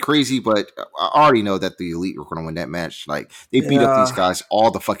 That should be crazy, but I already know that the Elite are going to win that match. Like, they beat up these guys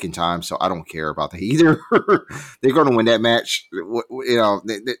all the fucking time, so I don't care about that either. They're going to win that match.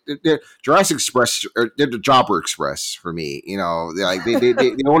 Jurassic Express, they're the Jobber Express for me. They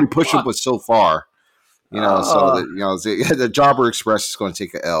only push them but so far. The Jobber Express is going to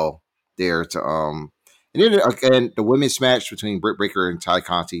take an L there to and then again the women's match between Britt Baker and Ty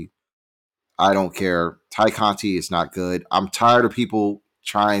Conti. I don't care. Ty Conti is not good. I'm tired of people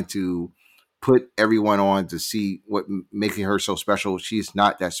trying to put everyone on to see what making her so special. She's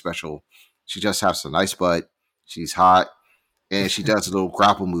not that special. She just has a nice butt. She's hot, and she does little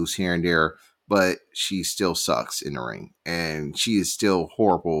grapple moves here and there, but she still sucks in the ring, and she is still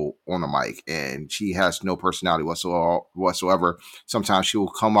horrible on the mic, and she has no personality whatsoever. Sometimes she will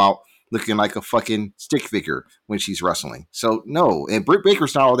come out looking like a fucking stick figure when she's wrestling. So no, and Britt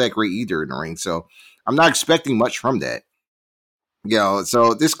Baker's not all that great either in the ring. So I'm not expecting much from that.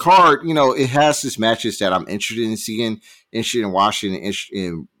 So this card, it has these matches that I'm interested in seeing, interested in watching,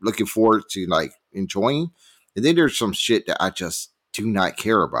 and looking forward to like enjoying. And then there's some shit that I just do not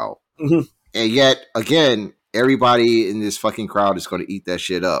care about. Mm-hmm. And yet, again, everybody in this fucking crowd is going to eat that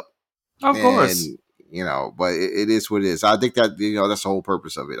shit up. Of course. But it is what it is. I think that, that's the whole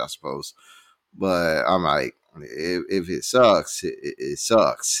purpose of it, I suppose. But I'm like, if it sucks, it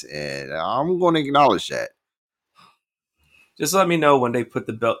sucks. And I'm going to acknowledge that. Just let me know when they put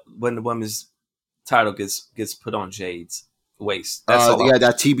the belt when the women's title gets put on Jade's waist. That's all. Yeah,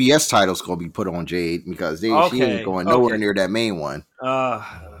 that TBS title's gonna be put on Jade because she ain't going nowhere near that main one. All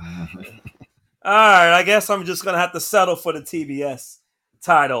right, I guess I'm just gonna have to settle for the TBS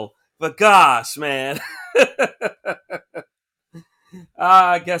title. But gosh, man,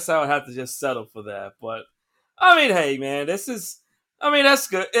 I guess I would have to just settle for that. But I mean, hey, man, that's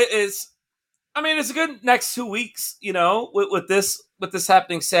good. It's a good next 2 weeks, with this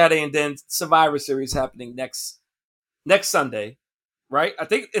happening Saturday and then Survivor Series happening next Sunday, right? I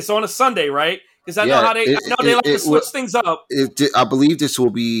think it's on a Sunday, right? Because I know they like to switch things up. I believe this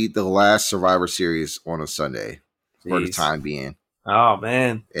will be the last Survivor Series on a Sunday for the time being. Oh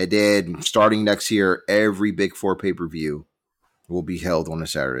man! And then starting next year, every Big Four pay-per-view will be held on a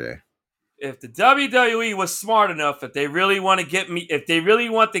Saturday. If the WWE was smart enough, if they really want to get me, if they really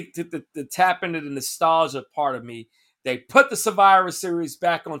want to tap into the nostalgia part of me, they put the Survivor Series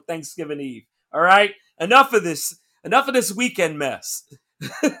back on Thanksgiving Eve. All right, enough of this weekend mess.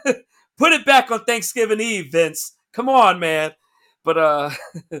 Put it back on Thanksgiving Eve, Vince. Come on, man. But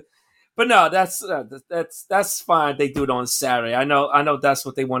no, that's fine. They do it on Saturday. I know that's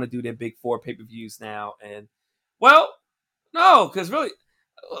what they want to do. Their Big Four pay-per-views now, and well, no, because really.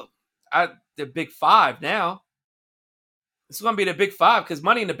 The Big Five now. It's going to be the Big Five because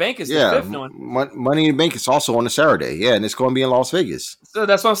Money in the Bank is the fifth one. Money in the Bank is also on a Saturday. Yeah, and it's going to be in Las Vegas. So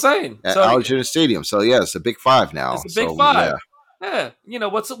that's what I'm saying. At Allegiant Stadium. So yeah, it's a Big Five now. It's a Big Five. Yeah.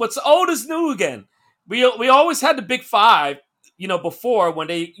 What's old is new again. We always had the Big Five. Before when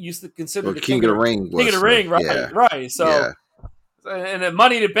they used to consider the King of the Ring. King of the Ring, right? Yeah. Right. So, and the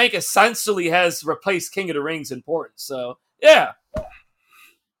Money in the Bank essentially has replaced King of the Ring's importance. So yeah.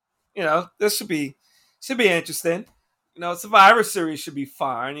 This should be interesting. Survivor Series should be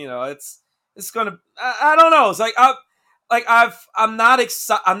fine. It's gonna. I don't know. It's like I'm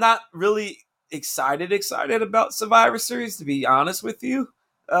not really excited about Survivor Series, to be honest with you.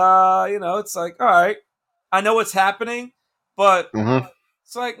 It's like, all right, I know what's happening, but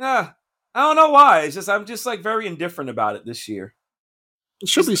it's like, I don't know why. It's just I'm just like very indifferent about it this year. It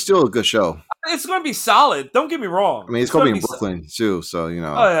should be still a good show. It's going to be solid. Don't get me wrong. I mean, it's going to be in Brooklyn too, so Oh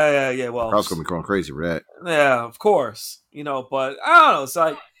yeah. Well, crowd's going to be going crazy for that. Yeah, of course. But I don't know. It's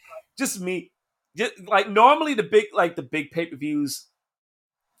like just me. Like normally the big pay-per-views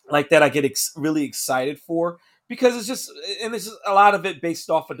like that I get really excited for because it's just a lot of it based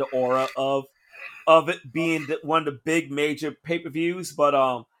off of the aura of it being one of the big major pay-per-views. But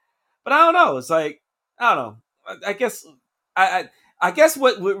I don't know. It's like I don't know. I guess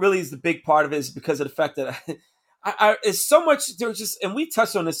what really is the big part of it is because of the fact that it's so much. There's just, and we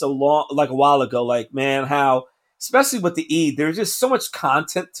touched on this a while ago. Like, man, how especially with the E, there's just so much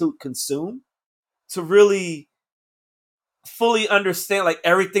content to consume to really fully understand like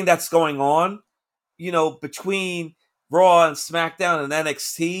everything that's going on. Between Raw and SmackDown and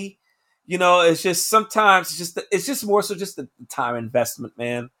NXT. It's just sometimes it's just more so just the time investment,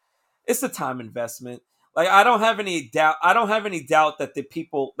 man. It's the time investment. Like I don't have any doubt that the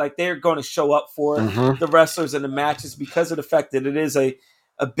people like they're going to show up for the wrestlers and the matches because of the fact that it is a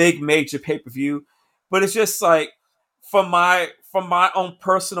big major pay-per-view. But it's just like from my own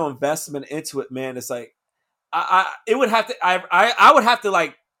personal investment into it, man, it's like I would have to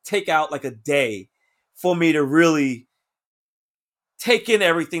like take out like a day for me to really take in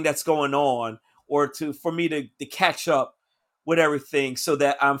everything that's going on or for me to catch up with everything so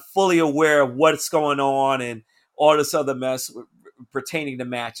that I'm fully aware of what's going on and all this other mess pertaining to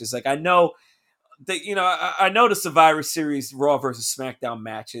matches. Like I know that, I know the Survivor Series Raw versus SmackDown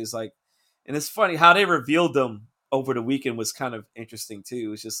matches, like, and it's funny how they revealed them over the weekend was kind of interesting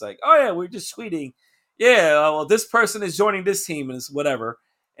too. It's just like, oh yeah, we're just tweeting. Yeah, well, this person is joining this team and it's whatever.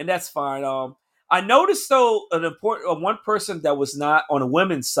 And that's fine. I noticed though one person that was not on a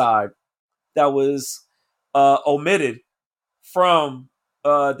women's side that was omitted from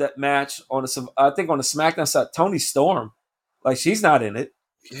that match on the SmackDown side, Toni Storm, like she's not in it.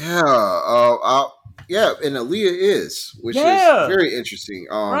 Yeah, and Aaliyah is, which is very interesting.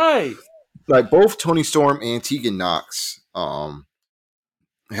 Right, like both Toni Storm and Tegan Knox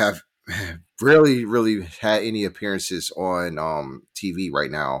have rarely really had any appearances on TV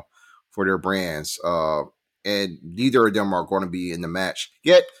right now for their brands, and neither of them are going to be in the match.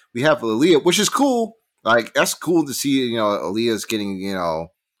 Yet we have Aaliyah, which is cool. Like that's cool to see, Aaliyah's getting,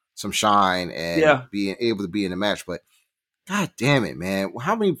 some shine and being able to be in the match. But god damn it, man.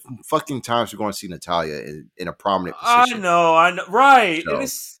 How many fucking times are we going to see Natalya in a prominent position? I know. Right.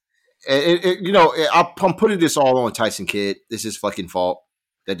 I'm putting this all on Tyson Kidd. This is fucking fault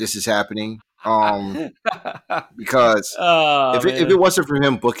that this is happening. Because Oh, if it wasn't for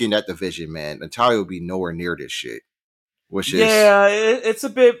him booking that division, man, Natalia would be nowhere near this shit. Which is it's a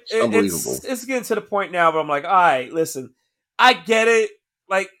bit unbelievable. It's getting to the point now where I'm like, all right, listen, I get it.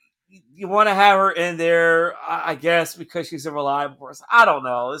 Like, you want to have her in there, I guess, because she's a reliable person. I don't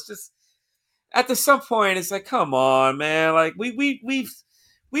know. It's just at some point, it's like, come on, man. Like we've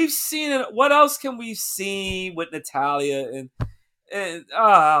seen it. What else can we see with Natalia? And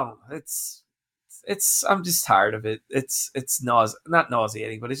it's I'm just tired of it. It's not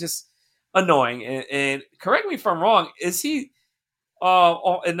nauseating, but it's just annoying. And correct me if I'm wrong. Is he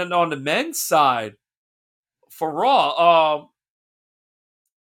and then on the men's side for Raw?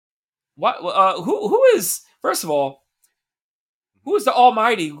 Who is, first of all, who is the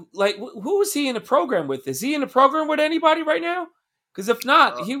Almighty? Like, who is he in the program with? Is he in the program with anybody right now? Because if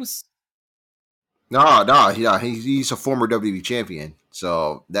not, he was. Yeah, he's a former WWE champion.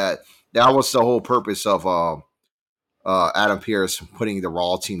 So that was the whole purpose of Adam Pearce putting the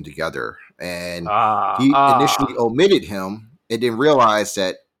Raw team together, and he initially omitted him and then realized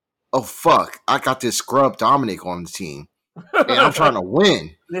that, oh fuck, I got this scrub Dominic on the team, and I'm trying to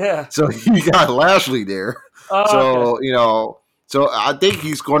win. Yeah. So he got Lashley there. So okay. So I think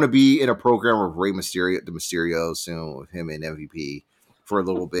he's going to be in a program with Rey Mysterio, the Mysterio, soon with him and MVP for a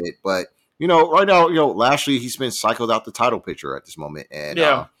little bit. But right now, Lashley, he's been cycled out the title picture at this moment, and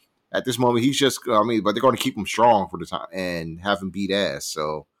at this moment, he's just. But they're going to keep him strong for the time and have him beat ass.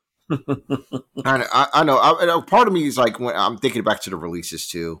 So I know. Part of me is like, when I'm thinking back to the releases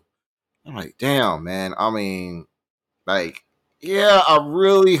too, I'm like, damn, man. Yeah, I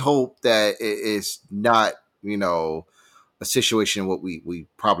really hope that it's not, a situation what we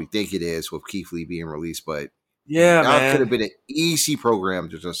probably think it is with Keith Lee being released, but that could have been an easy program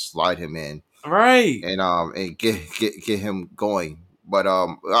to just slide him in, right, and get him going. But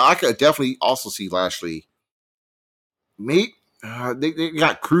I could definitely also see Lashley meet. They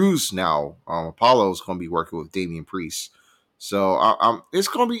got Cruz now. Apollo's going to be working with Damian Priest, so it's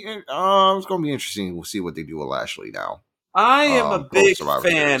going to be interesting. We'll see what they do withLashley now. I am a big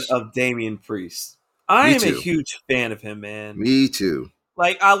fan of Damian Priest. I am a huge fan of him, man. Me too.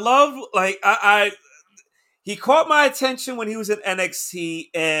 Like, I love, like, he caught my attention when he was in NXT,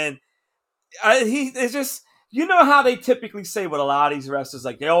 and it's just, how they typically say with a lot of these wrestlers,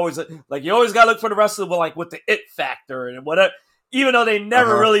 like, you always got to look for the wrestler with the it factor and whatever, even though they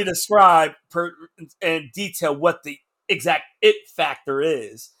never really describe in detail what the exact it factor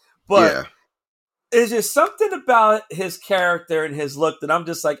is. But it's just something about his character and his look that I'm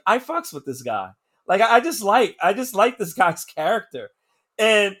just like, I fucks with this guy. Like, I just like this guy's character.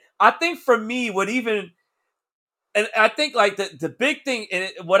 And I think for me, and I think like the big thing,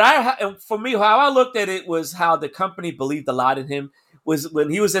 and for me, how I looked at it was how the company believed a lot in him was when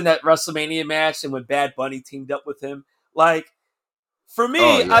he was in that WrestleMania match and when Bad Bunny teamed up with him. Like, for me,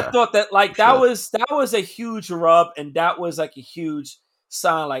 I thought that like that was a huge rub, and that was like a huge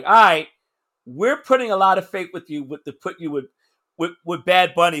sign. Like, all right, we're putting a lot of faith with you to put you with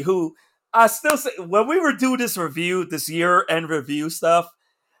Bad Bunny, who I still say when we were doing this year-end review stuff,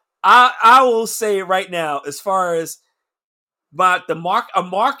 I will say right now, as far as a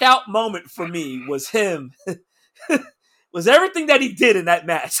mark out moment for me was him, was everything that he did in that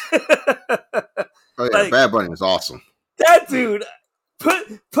match. Bad Bunny was awesome. That dude,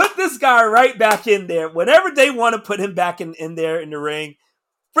 put this guy right back in there. Whenever they want to put him back in there in the ring,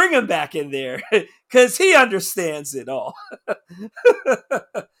 bring him back in there because he understands it all.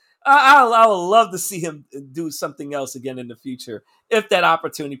 I would love to see him do something else again in the future if that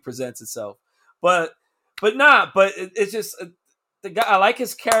opportunity presents itself. But it's just the guy. I like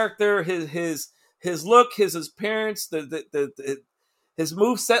his character, his look, his appearance, his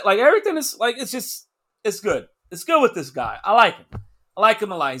moveset. Like, everything is like, it's good. It's good with this guy. I like him. I like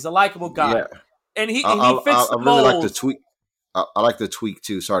him a lot. He's a likable guy, and he fits the mold. Really like the tweak. I like the tweak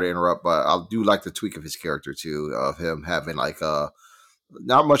too. Sorry to interrupt, but I do like the tweak of his character too, of him having like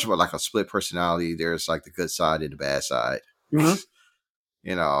not much of a split personality. There's like the good side and the bad side,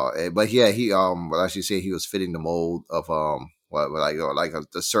 But yeah, he as you say, he was fitting the mold of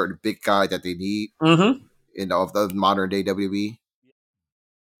the certain big guy that they need of the modern day WWE.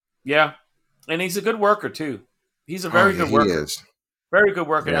 Yeah, and he's a good worker too. He's a very good worker. He is. Very good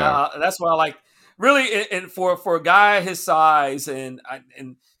worker. Yeah. That's what I like. Really, and for a guy his size, and I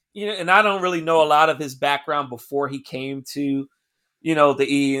don't really know a lot of his background before he came to, the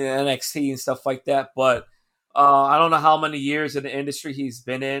NXT and stuff like that. But I don't know how many years in the industry he's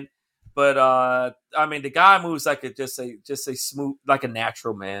been in. But the guy moves like just a smooth, like a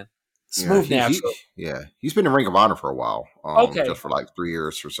natural man, natural. He's been in Ring of Honor for a while. Just for like 3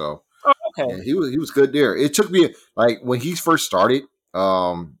 years or so. Oh, Okay. Yeah, he was good there. It took me like when he first started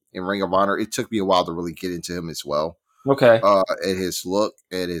in Ring of Honor, it took me a while to really get into him as well. Okay. And his look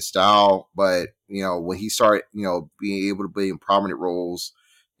and his style. But, when he started, being able to be in prominent roles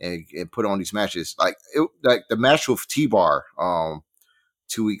and put on these matches, like the match with T-Bar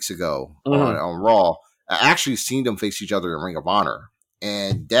 2 weeks ago on Raw, I actually seen them face each other in Ring of Honor.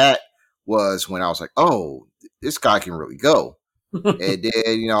 And that was when I was like, oh, this guy can really go. And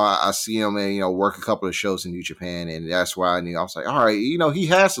then, I see him and, work a couple of shows in New Japan. And that's why I was like, all right, he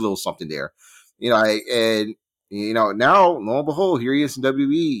has a little something there. Now, lo and behold, here he is in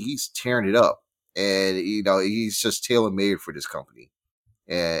WWE. He's tearing it up. And, he's just tailor-made for this company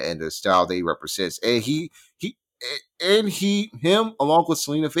and the style that he represents. And him, along with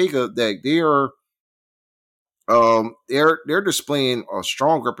Selena Vega, that they're displaying a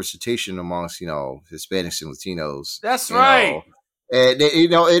strong representation amongst, Hispanics and Latinos. That's right. And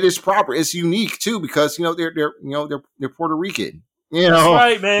it is proper. It's unique too because they're Puerto Rican. That's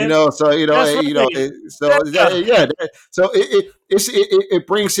right, man. So it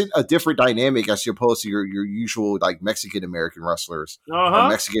brings in a different dynamic as opposed to your usual like Mexican American wrestlers or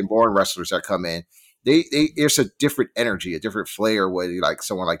Mexican born wrestlers that come in. There's a different energy, a different flair when like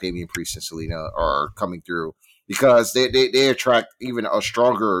someone like Damian Priest and Selena are coming through because they attract even a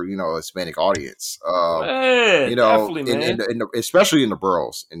stronger Hispanic audience. Definitely, man. Especially in the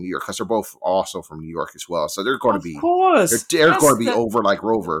boroughs in New York because they're both also from New York as well. So they're going to be they're going to be over like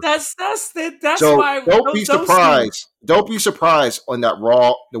Rover. That's so why. Don't be surprised. Don't be surprised on that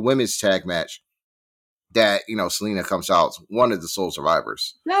Raw, the women's tag match. That Selena comes out one of the sole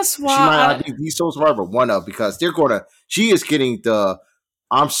survivors. That's why she might not be the sole survivor, one of because she is getting the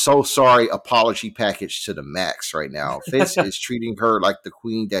I'm so sorry apology package to the max right now. Vince is treating her like the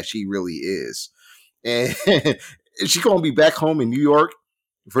queen that she really is, and she's gonna be back home in New York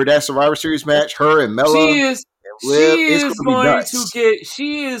for that Survivor Series match. Her and Mella. She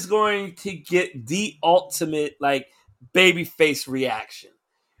is going to get the ultimate like babyface reaction.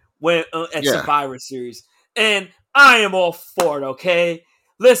 When at Survivor Series, and I am all for it. Okay,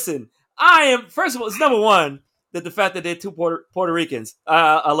 listen, first of all, it's number one that the fact that they're two Puerto Ricans.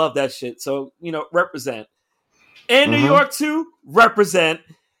 I love that shit. So represent in New York too, represent.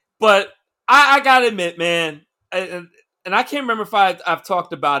 But I gotta admit, man, and I can't remember if I've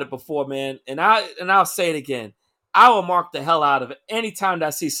talked about it before, man. And I'll say it again. I will mark the hell out of it any time that I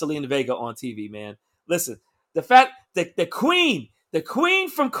see Selena Vega on TV, man. Listen, the fact that the Queen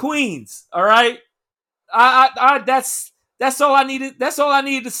from Queens, all right. That's all I needed. That's all I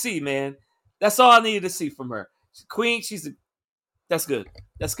needed to see, man. That's all I needed to see from her. Queen, that's good.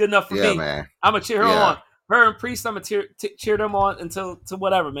 That's good enough for me. Man. I'm gonna cheer her on. Her and Priest, I'm gonna cheer them on until to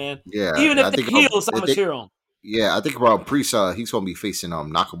whatever, man. Yeah, even if they're heels, I'm gonna cheer on. Yeah, I think about Priest. He's gonna be facing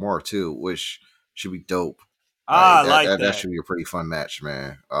Nakamura too, which should be dope. I like that. That should be a pretty fun match,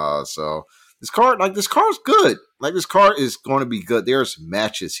 man. So. This card's good. Like this card is going to be good. There's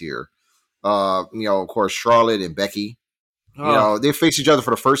matches here. Of course, Charlotte and Becky. They face each other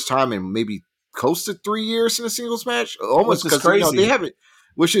for the first time in maybe close to 3 years in a singles match. Almost because they haven't.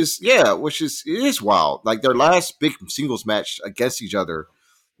 It is wild. Like their last big singles match against each other.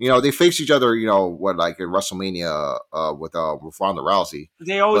 They faced each other. In WrestleMania with Ronda Rousey.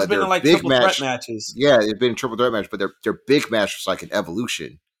 They always been in like triple threat matches. Yeah, they've been triple threat matches, but their big match was like an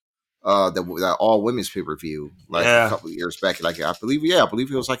Evolution. That all women's pay per view a couple of years back. Like I believe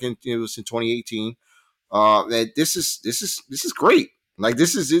it was like it was in 2018. And this is great. Like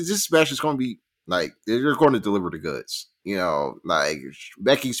this match is going to be like they're going to deliver the goods. Like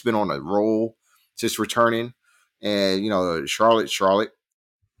Becky's been on a roll since returning, and Charlotte,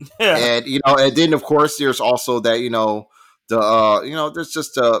 and and then of course there's also that there's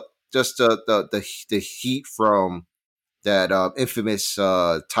just the heat from that infamous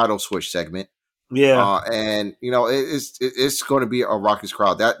title switch segment. Yeah. And it's going to be a raucous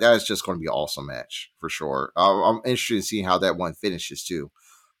crowd. That is just going to be an awesome match for sure. I'm interested in seeing how that one finishes too.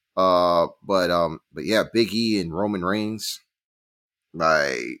 But yeah, Big E and Roman Reigns,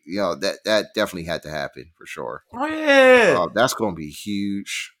 like that definitely had to happen for sure. Oh yeah. That's going to be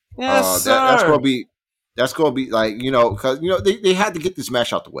huge. Yes, sir. That's going to be like because they had to get this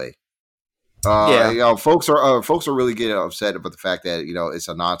match out the way. Folks are really getting upset about the fact that it's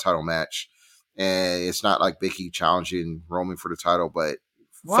a non-title match and it's not like Becky challenging Roman for the title. But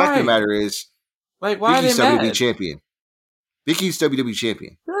the fact of the matter is, like, why Becky's WWE champion. Becky's WWE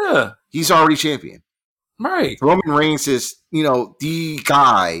champion. Yeah, he's already champion. Right. Roman Reigns is the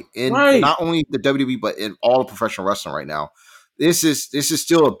guy in not only the WWE but in all of professional wrestling right now. This is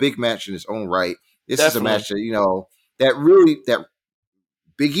still a big match in its own right. This is a match that that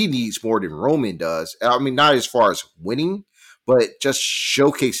Big E needs more than Roman does. I mean, not as far as winning, but just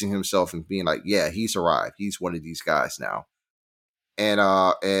showcasing himself and being like, yeah, he's arrived. He's one of these guys now. And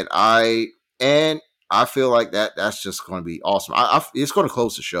I feel like that's just going to be awesome. It's going to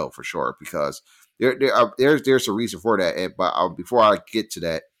close the show for sure because there's a reason for that. But before I get to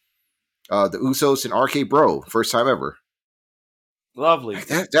that, the Usos and RK Bro, first time ever. Lovely.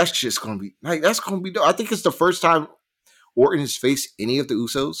 Like that's just going to be like that's going to be. I think it's the first time Orton has faced any of the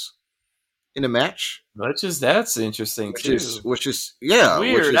Usos in a match. That's interesting which too. Which is weird.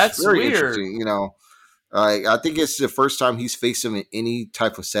 Which is That's very weird. Interesting. You know, I think it's the first time he's faced him in any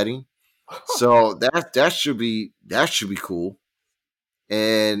type of setting. So that should be cool.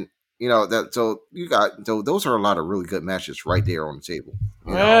 And you know that those are a lot of really good matches right there on the table.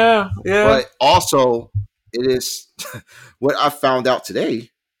 Yeah. But also, it is what I found out today.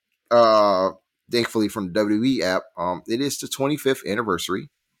 Thankfully from the WWE app, it is the 25th anniversary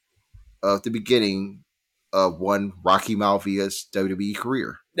of the beginning of one Rocky Maivaia's WWE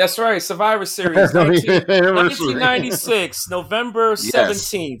career. That's right, Survivor Series, 1996, November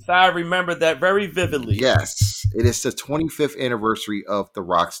 17th. I remember that very vividly. Yes, it is the 25th anniversary of The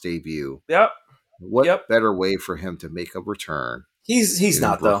Rock's debut. Yep. What better way for him to make a return? He's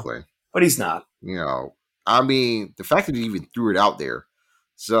not Brooklyn. Though, but he's not. You know, I mean, the fact that he even threw it out there.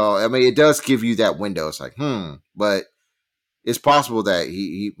 So I mean, it does give you that window. It's like, but it's possible that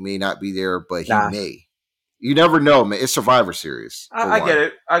he may not be there, but he may. You never know, man. It's Survivor Series. I get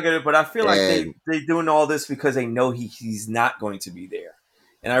it, but I feel like they're doing all this because they know he's not going to be there,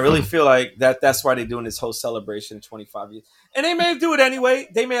 and I really feel like that's why they're doing this whole celebration in 25 years. And they may do it anyway.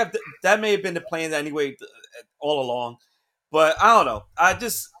 That may have been the plan anyway all along, but I don't know.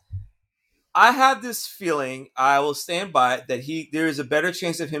 I have this feeling. I will stand by it that there is a better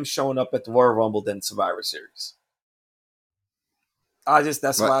chance of him showing up at the Royal Rumble than Survivor Series.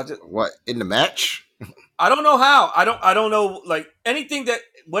 What in the match? I don't know how. I don't know, like anything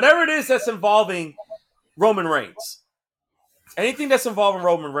whatever it is that's involving Roman Reigns. Anything that's involving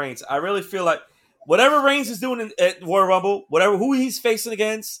Roman Reigns, I really feel like whatever Reigns is doing at Royal Rumble, who he's facing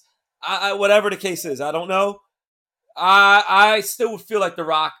against, whatever the case is, I don't know. I still would feel like The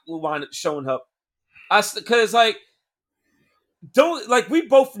Rock will wind up showing up. Because we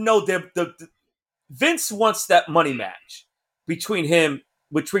both know the Vince wants that money match between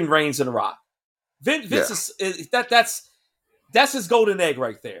Reigns and The Rock. Vince is that's his golden egg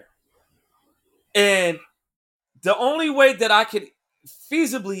right there. And the only way that I could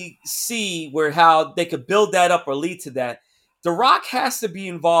feasibly see how they could build that up or lead to that, The Rock has to be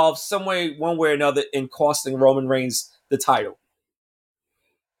involved some way, one way or another, in costing Roman Reigns the title.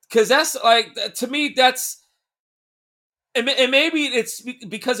 Because that's to me, that's, and maybe it's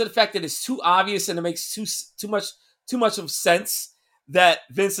because of the fact that it's too obvious and it makes too much of sense that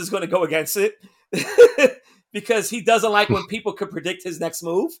Vince is going to go against it. Because he doesn't like when people can predict his next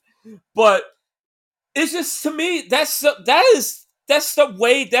move. But it's just, to me, that's the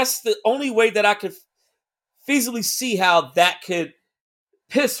only way that I could feasibly see how that could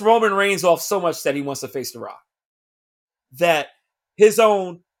piss Roman Reigns off so much that he wants to face The Rock. That his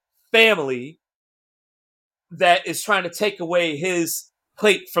own family that is trying to take away his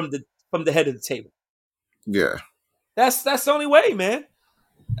plate from the head of the table. Yeah. That's the only way, man.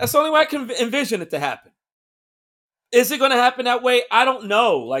 That's the only way I can envision it to happen. Is it going to happen that way? I don't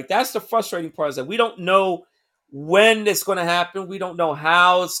know. That's the frustrating part, is that we don't know when it's going to happen. We don't know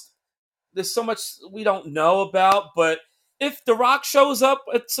how. There's so much we don't know about. But if The Rock shows up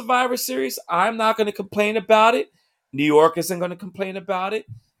at Survivor Series, I'm not going to complain about it. New York isn't going to complain about it.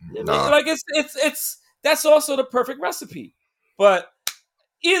 No. It's that's also the perfect recipe. But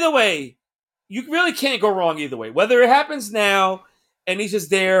either way, you really can't go wrong either way. Whether it happens now and he's just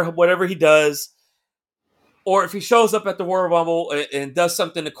there, whatever he does, or if he shows up at the Royal Rumble and does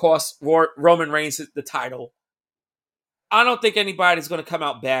something to cost Roman Reigns the title, I don't think anybody's going to come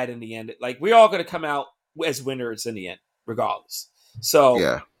out bad in the end. We're all going to come out as winners in the end, regardless. So,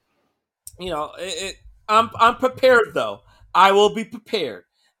 yeah, I'm prepared, though. I will be prepared.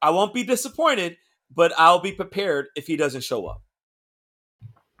 I won't be disappointed, but I'll be prepared if he doesn't show up.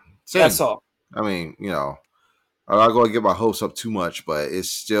 Same. That's all. I mean, I'm not going to get my hopes up too much, but it's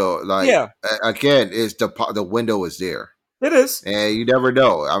still again, it's the window is there. It is, and you never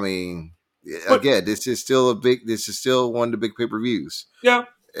know. I mean, again, this is still one of the big pay-per-views. Yeah,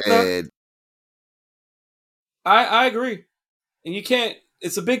 and I agree. And you can't.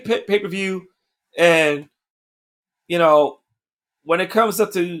 It's a big pay-per-view, and when it comes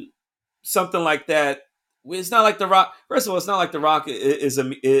up to something like that, it's not like The Rock. First of all, it's not like The Rock is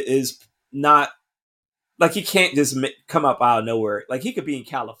not like he can't just come up out of nowhere. Like he could be in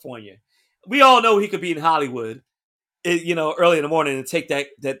California. We all know he could be in Hollywood, early in the morning and take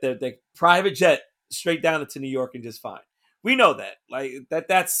that private jet straight down to New York and just fine. We know that. Like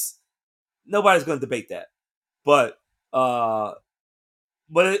that's nobody's going to debate that. But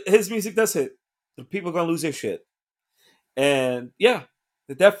his music does hit. The people are going to lose their shit. And yeah,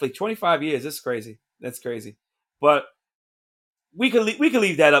 definitely 25 years. That's crazy. That's crazy. But we could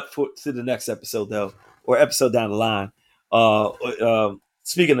leave that up to the next episode though, or episode down the line.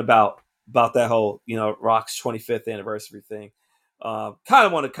 Speaking about that whole Rock's 25th anniversary thing. Kind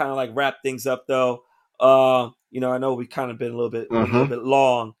of want to like wrap things up though. I know we kind of been a little bit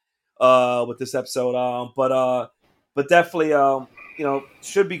long with this episode. But definitely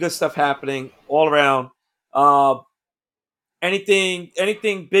should be good stuff happening all around. Anything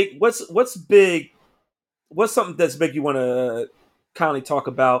big? What's big? What's something that's big you want to kindly talk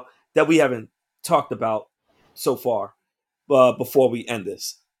about that we haven't talked about so far before we end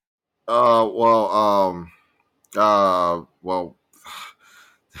this? Well,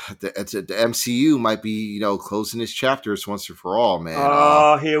 the MCU might be closing its chapters once and for all, man.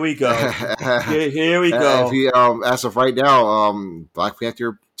 Oh, here we go. Here we go. As of right now, Black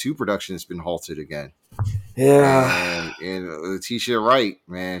Panther 2 production has been halted again. Yeah, and Letitia Wright,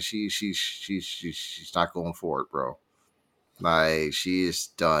 man, she's not going for it, bro. Like she is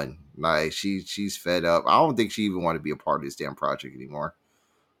done. Like she's fed up. I don't think she even want to be a part of this damn project anymore.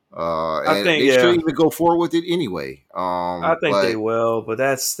 I think they should even go forward with it anyway. I think they will, but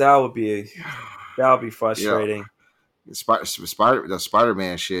that would be frustrating. The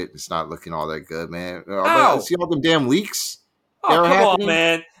Spider-Man shit is not looking all that good, man. See all them damn leaks. Oh, come on,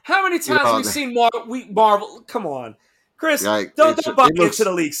 man! How many times have we seen Marvel? Come on, Chris. Don't buy into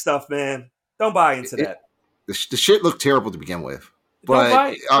the leak stuff, man. Don't buy into that. The shit looked terrible to begin with.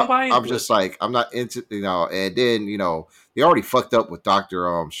 But I'm just like, I'm not into, and then, they already fucked up with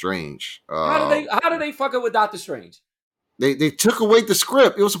Doctor Strange. How did they fuck up with Doctor Strange? They took away the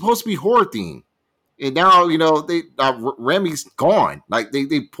script. It was supposed to be horror theme. And now, Remy's gone. Like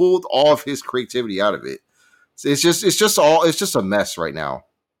they pulled all of his creativity out of it. So it's just a mess right now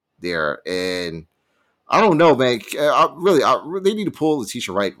there. And I don't know, man. They need to pull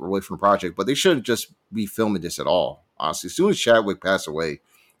Letitia Wright away from the project, but they shouldn't just be filming this at all. Honestly, as soon as Chadwick passed away,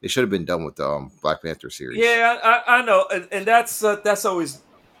 they should have been done with the Black Panther series. Yeah, I know, and that's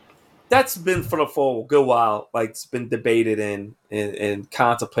been for a good while. Like it's been debated and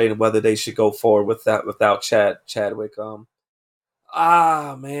contemplating whether they should go forward with that without Chadwick. Man,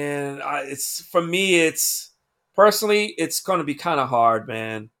 it's for me. It's personally, it's going to be kind of hard,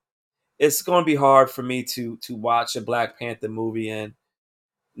 man. It's going to be hard for me to watch a Black Panther movie and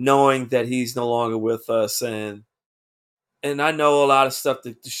knowing that he's no longer with us and I know a lot of stuff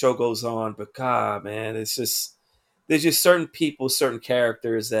that the show goes on, but God, man, there's just certain people, certain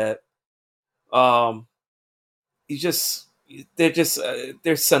characters that,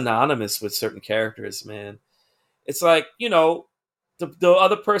 they're synonymous with certain characters, man. It's like, the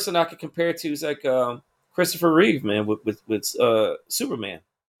other person I could compare it to is like, Christopher Reeve, man, with Superman,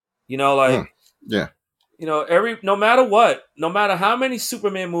 yeah. No matter how many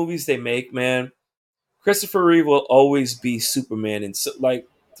Superman movies they make, man, Christopher Reeve will always be Superman, and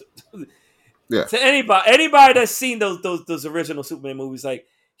to anybody that's seen those original Superman movies, like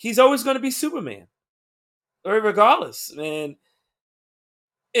he's always going to be Superman, or regardless, man.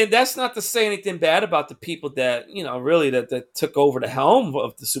 And that's not to say anything bad about the people that really that took over the helm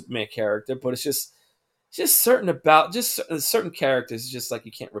of the Superman character, but it's just certain characters, just like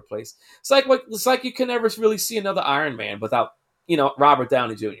you can't replace. It's like you can never really see another Iron Man without Robert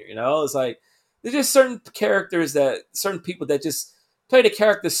Downey Jr. It's like. There's just certain certain people that just play the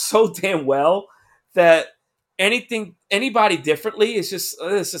characters so damn well that anybody differently it's just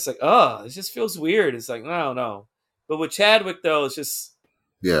like, it just feels weird. It's like, I don't know. But with Chadwick though, it's just,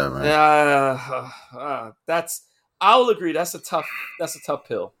 yeah, man. I'll agree. That's a tough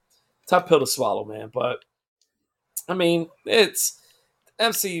pill to swallow, man. But I mean, it's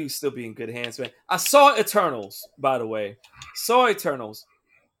MCU still be in good hands, man. I saw Eternals, by the way.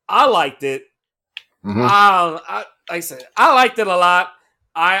 I liked it. Mm-hmm. Like I said, I liked it a lot.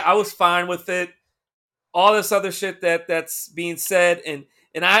 I was fine with it. All this other shit that's being said, and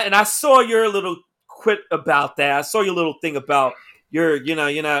I saw your little quit about that. I saw your little thing about you're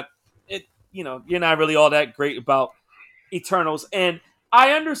not really all that great about Eternals, and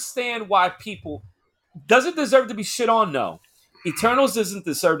I understand why people does it deserve to be shit on. No, Eternals doesn't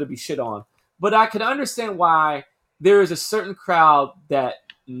deserve to be shit on, but I can understand why there is a certain crowd that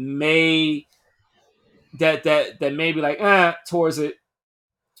may be like towards it,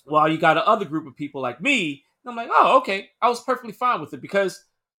 While you got another group of people like me, and I'm like, oh, okay, I was perfectly fine with it because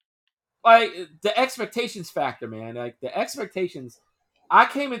like the expectations factor, man. Like the expectations, I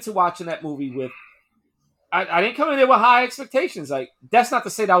came into watching that movie with. I didn't come in there with high expectations. Like that's not to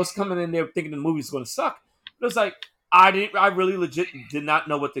say that I was coming in there thinking the movie's going to suck. It was like I really legit did not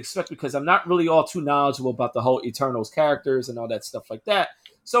know what to expect because I'm not really all too knowledgeable about the whole Eternals characters and all that stuff like that.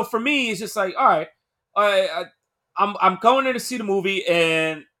 So for me, it's just like, all right, I'm going there to see the movie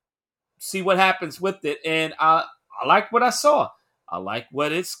and see what happens with it, and I like what I saw. I like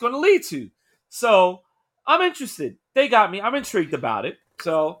what it's going to lead to. So I'm interested. They got me. I'm intrigued about it.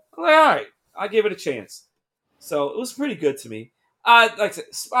 So I'm like, all right, I'll give it a chance. So it was pretty good to me. Like I said,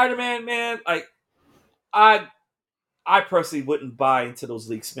 Spider-Man, man, like I personally wouldn't buy into those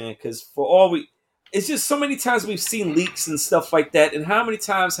leaks, man, because it's just so many times we've seen leaks and stuff like that, and how many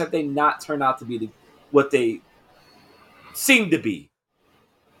times have they not turned out to be what they seem to be?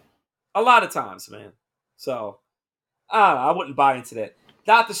 A lot of times, man. So I don't know, I wouldn't buy into that.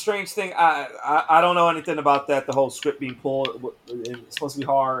 Doctor Strange thing, I don't know anything about that. The whole script being pulled, it's supposed to be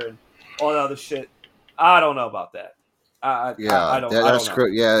horror and all that other shit. I don't know about that. I don't. That's know.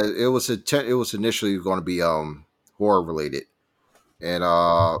 correct. Yeah, it was initially going to be horror related and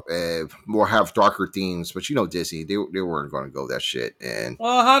more have darker themes, but Disney they weren't going to go that shit. And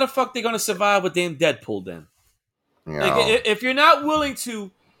Well, how the fuck they going to survive with damn Deadpool then? Like, if you're not willing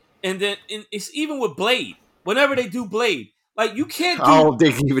to, and then it's even with Blade. Whenever they do Blade, like you can't do. I don't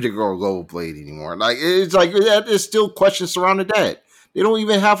think even they're going to go with Blade anymore. Like it's like there's still questions surrounding that. They don't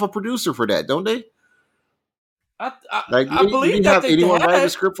even have a producer for that, don't they? I believe that have they anyone had write a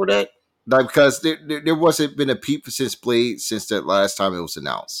script for that? Like because there wasn't been a peep since Blade since that last time it was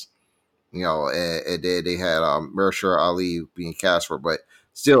announced. And then they had Mahershala Ali being cast for, but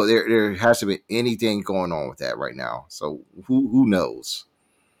still there hasn't been anything going on with that right now. So who knows?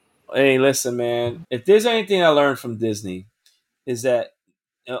 Hey, listen, man. If there's anything I learned from Disney, is that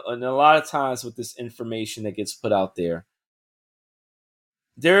and a lot of times with this information that gets put out there,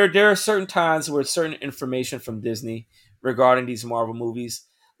 there are certain times where certain information from Disney regarding these Marvel movies,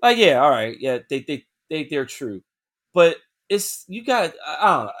 like yeah, all right, yeah, they're true, but it's you got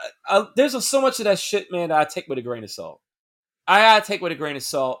I don't know. There's so much of that shit, man, that I take with a grain of salt. I gotta take with a grain of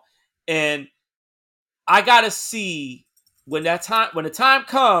salt, and I gotta see when the time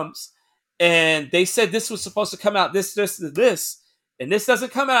comes, and they said this was supposed to come out this, and this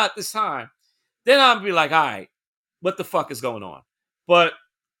doesn't come out at this time. Then I'll be like, all right, what the fuck is going on? But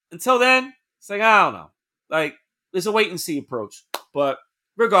until then, it's like I don't know. Like it's a wait and see approach. But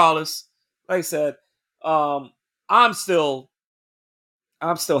regardless, like I said, I'm still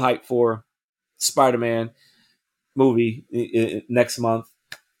hyped for Spider-Man movie next month.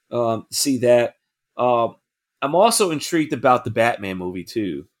 See that. I'm also intrigued about the Batman movie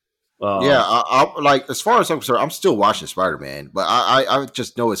too. Yeah, I like as far as I'm concerned, I'm still watching Spider-Man, but I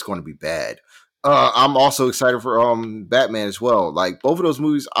just know it's going to be bad. I'm also excited for Batman as well. Like both of those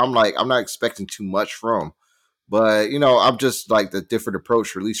movies, I'm not expecting too much from, but I'm just like the different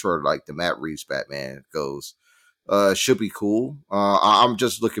approach, at least for like the Matt Reeves Batman goes. Should be cool. I'm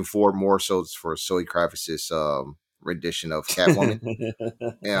just looking forward more so for Zoe Kravitz's rendition of Catwoman.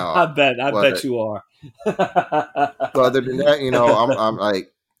 I bet you are. But other than that, I'm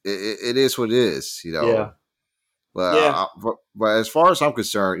like it is what it is. Yeah. But, Yeah. But as far as I'm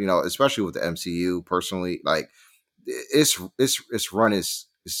concerned, especially with the MCU, personally, like its run is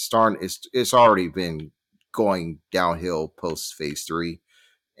starting. It's already been going downhill post Phase 3,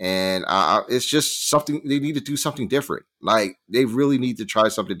 and it's just something they need to do something different. Like they really need to try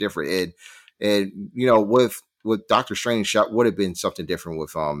something different, and with Doctor Strange, that would have been something different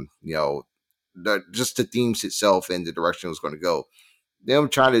with just the themes itself and the direction it was going to go. Them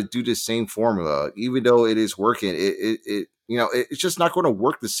trying to do the same formula, even though it is working, it's just not going to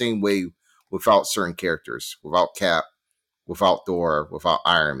work the same way without certain characters, without Cap, without Thor, without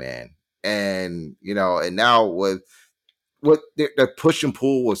Iron Man, and and now with what the push and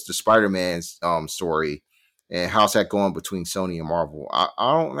pull was the Spider-Man's story, and how's that going between Sony and Marvel? I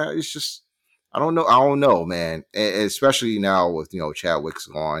don't know. It's just I don't know, man. And especially now with Chadwick's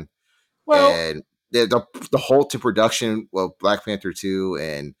gone, Well, and the whole to production of Black Panther 2,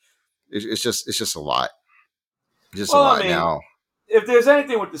 and it's just a lot. Just a lot now. If there's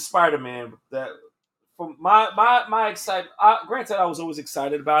anything with the Spider-Man that from my excitement, granted I was always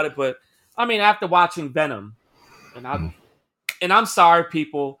excited about it, but I mean after watching Venom, and I'm sorry,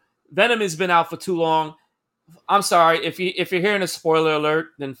 people, Venom has been out for too long. I'm sorry if you're hearing a spoiler alert,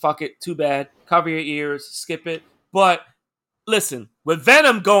 then fuck it, too bad. Cover your ears, skip it. But listen, with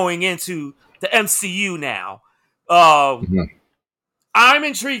Venom going into the MCU now, I'm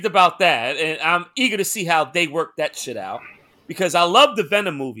intrigued about that, and I'm eager to see how they work that shit out because I love the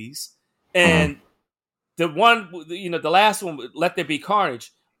Venom movies, and the last one, Let There Be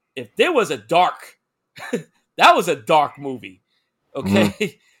Carnage. If there was a dark, that was a dark movie.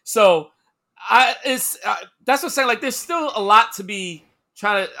 Okay, so that's what I'm saying. Like, there's still a lot to be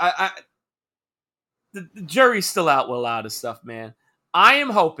trying to. The jury's still out with a lot of stuff, man. I am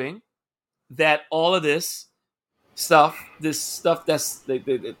hoping that all of this stuff that's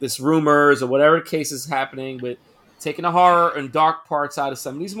this rumors or whatever the case is happening with taking the horror and dark parts out of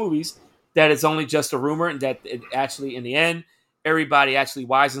some of these movies, that it's only just a rumor and that it actually, in the end, everybody actually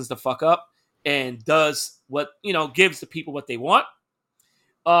wisens the fuck up and does what, gives the people what they want.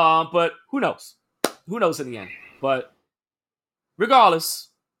 But who knows? Who knows in the end? But regardless,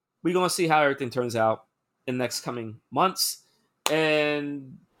 we're going to see how everything turns out in the next coming months.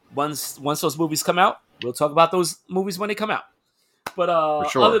 And once those movies come out, we'll talk about those movies when they come out. But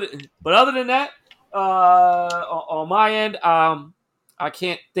sure. other than that, on my end, I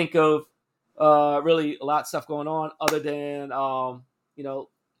can't think of really a lot of stuff going on other than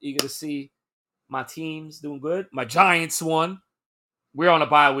eager to see my teams doing good. My Giants won. We're on a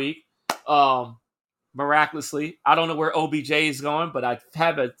bye week. Miraculously, I don't know where OBJ is going, but I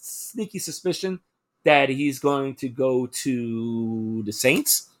have a sneaky suspicion that he's going to go to the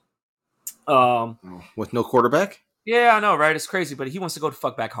Saints. With no quarterback? Yeah, I know, right? It's crazy, but he wants to go the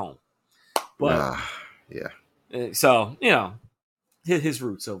fuck back home. But yeah. So, his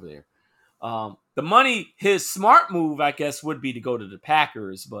roots over there. The money, his smart move, I guess, would be to go to the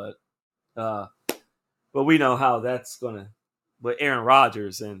Packers, but we know how that's gonna with Aaron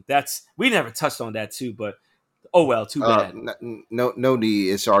Rodgers, and we never touched on that too, but oh well, too bad. No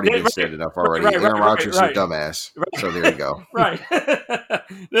need. It's already been said enough already. Aaron Rodgers is a dumbass. Right. So there you go. Right.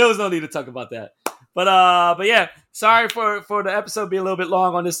 There was no need to talk about that. But yeah, sorry for the episode being a little bit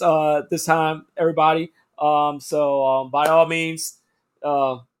long on this time, everybody. So by all means,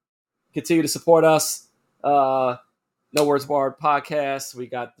 continue to support us. No Words Barred podcast. We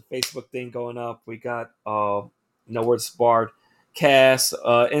got the Facebook thing going up. We got No Words Barred cast,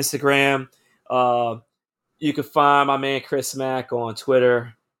 Instagram. You can find my man Chris Mack on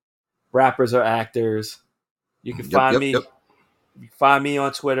Twitter. Rappers or actors. You can find me. Yep. You can find me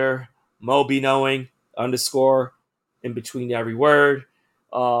on Twitter. MobyKnowing _ in between every word.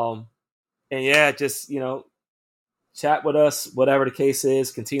 And yeah, just chat with us, whatever the case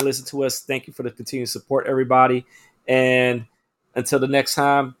is. Continue to listen to us. Thank you for the continued support, everybody. And until the next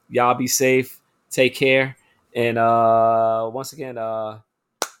time, y'all be safe. Take care. And once again,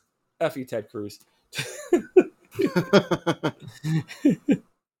 F you, Ted Cruz.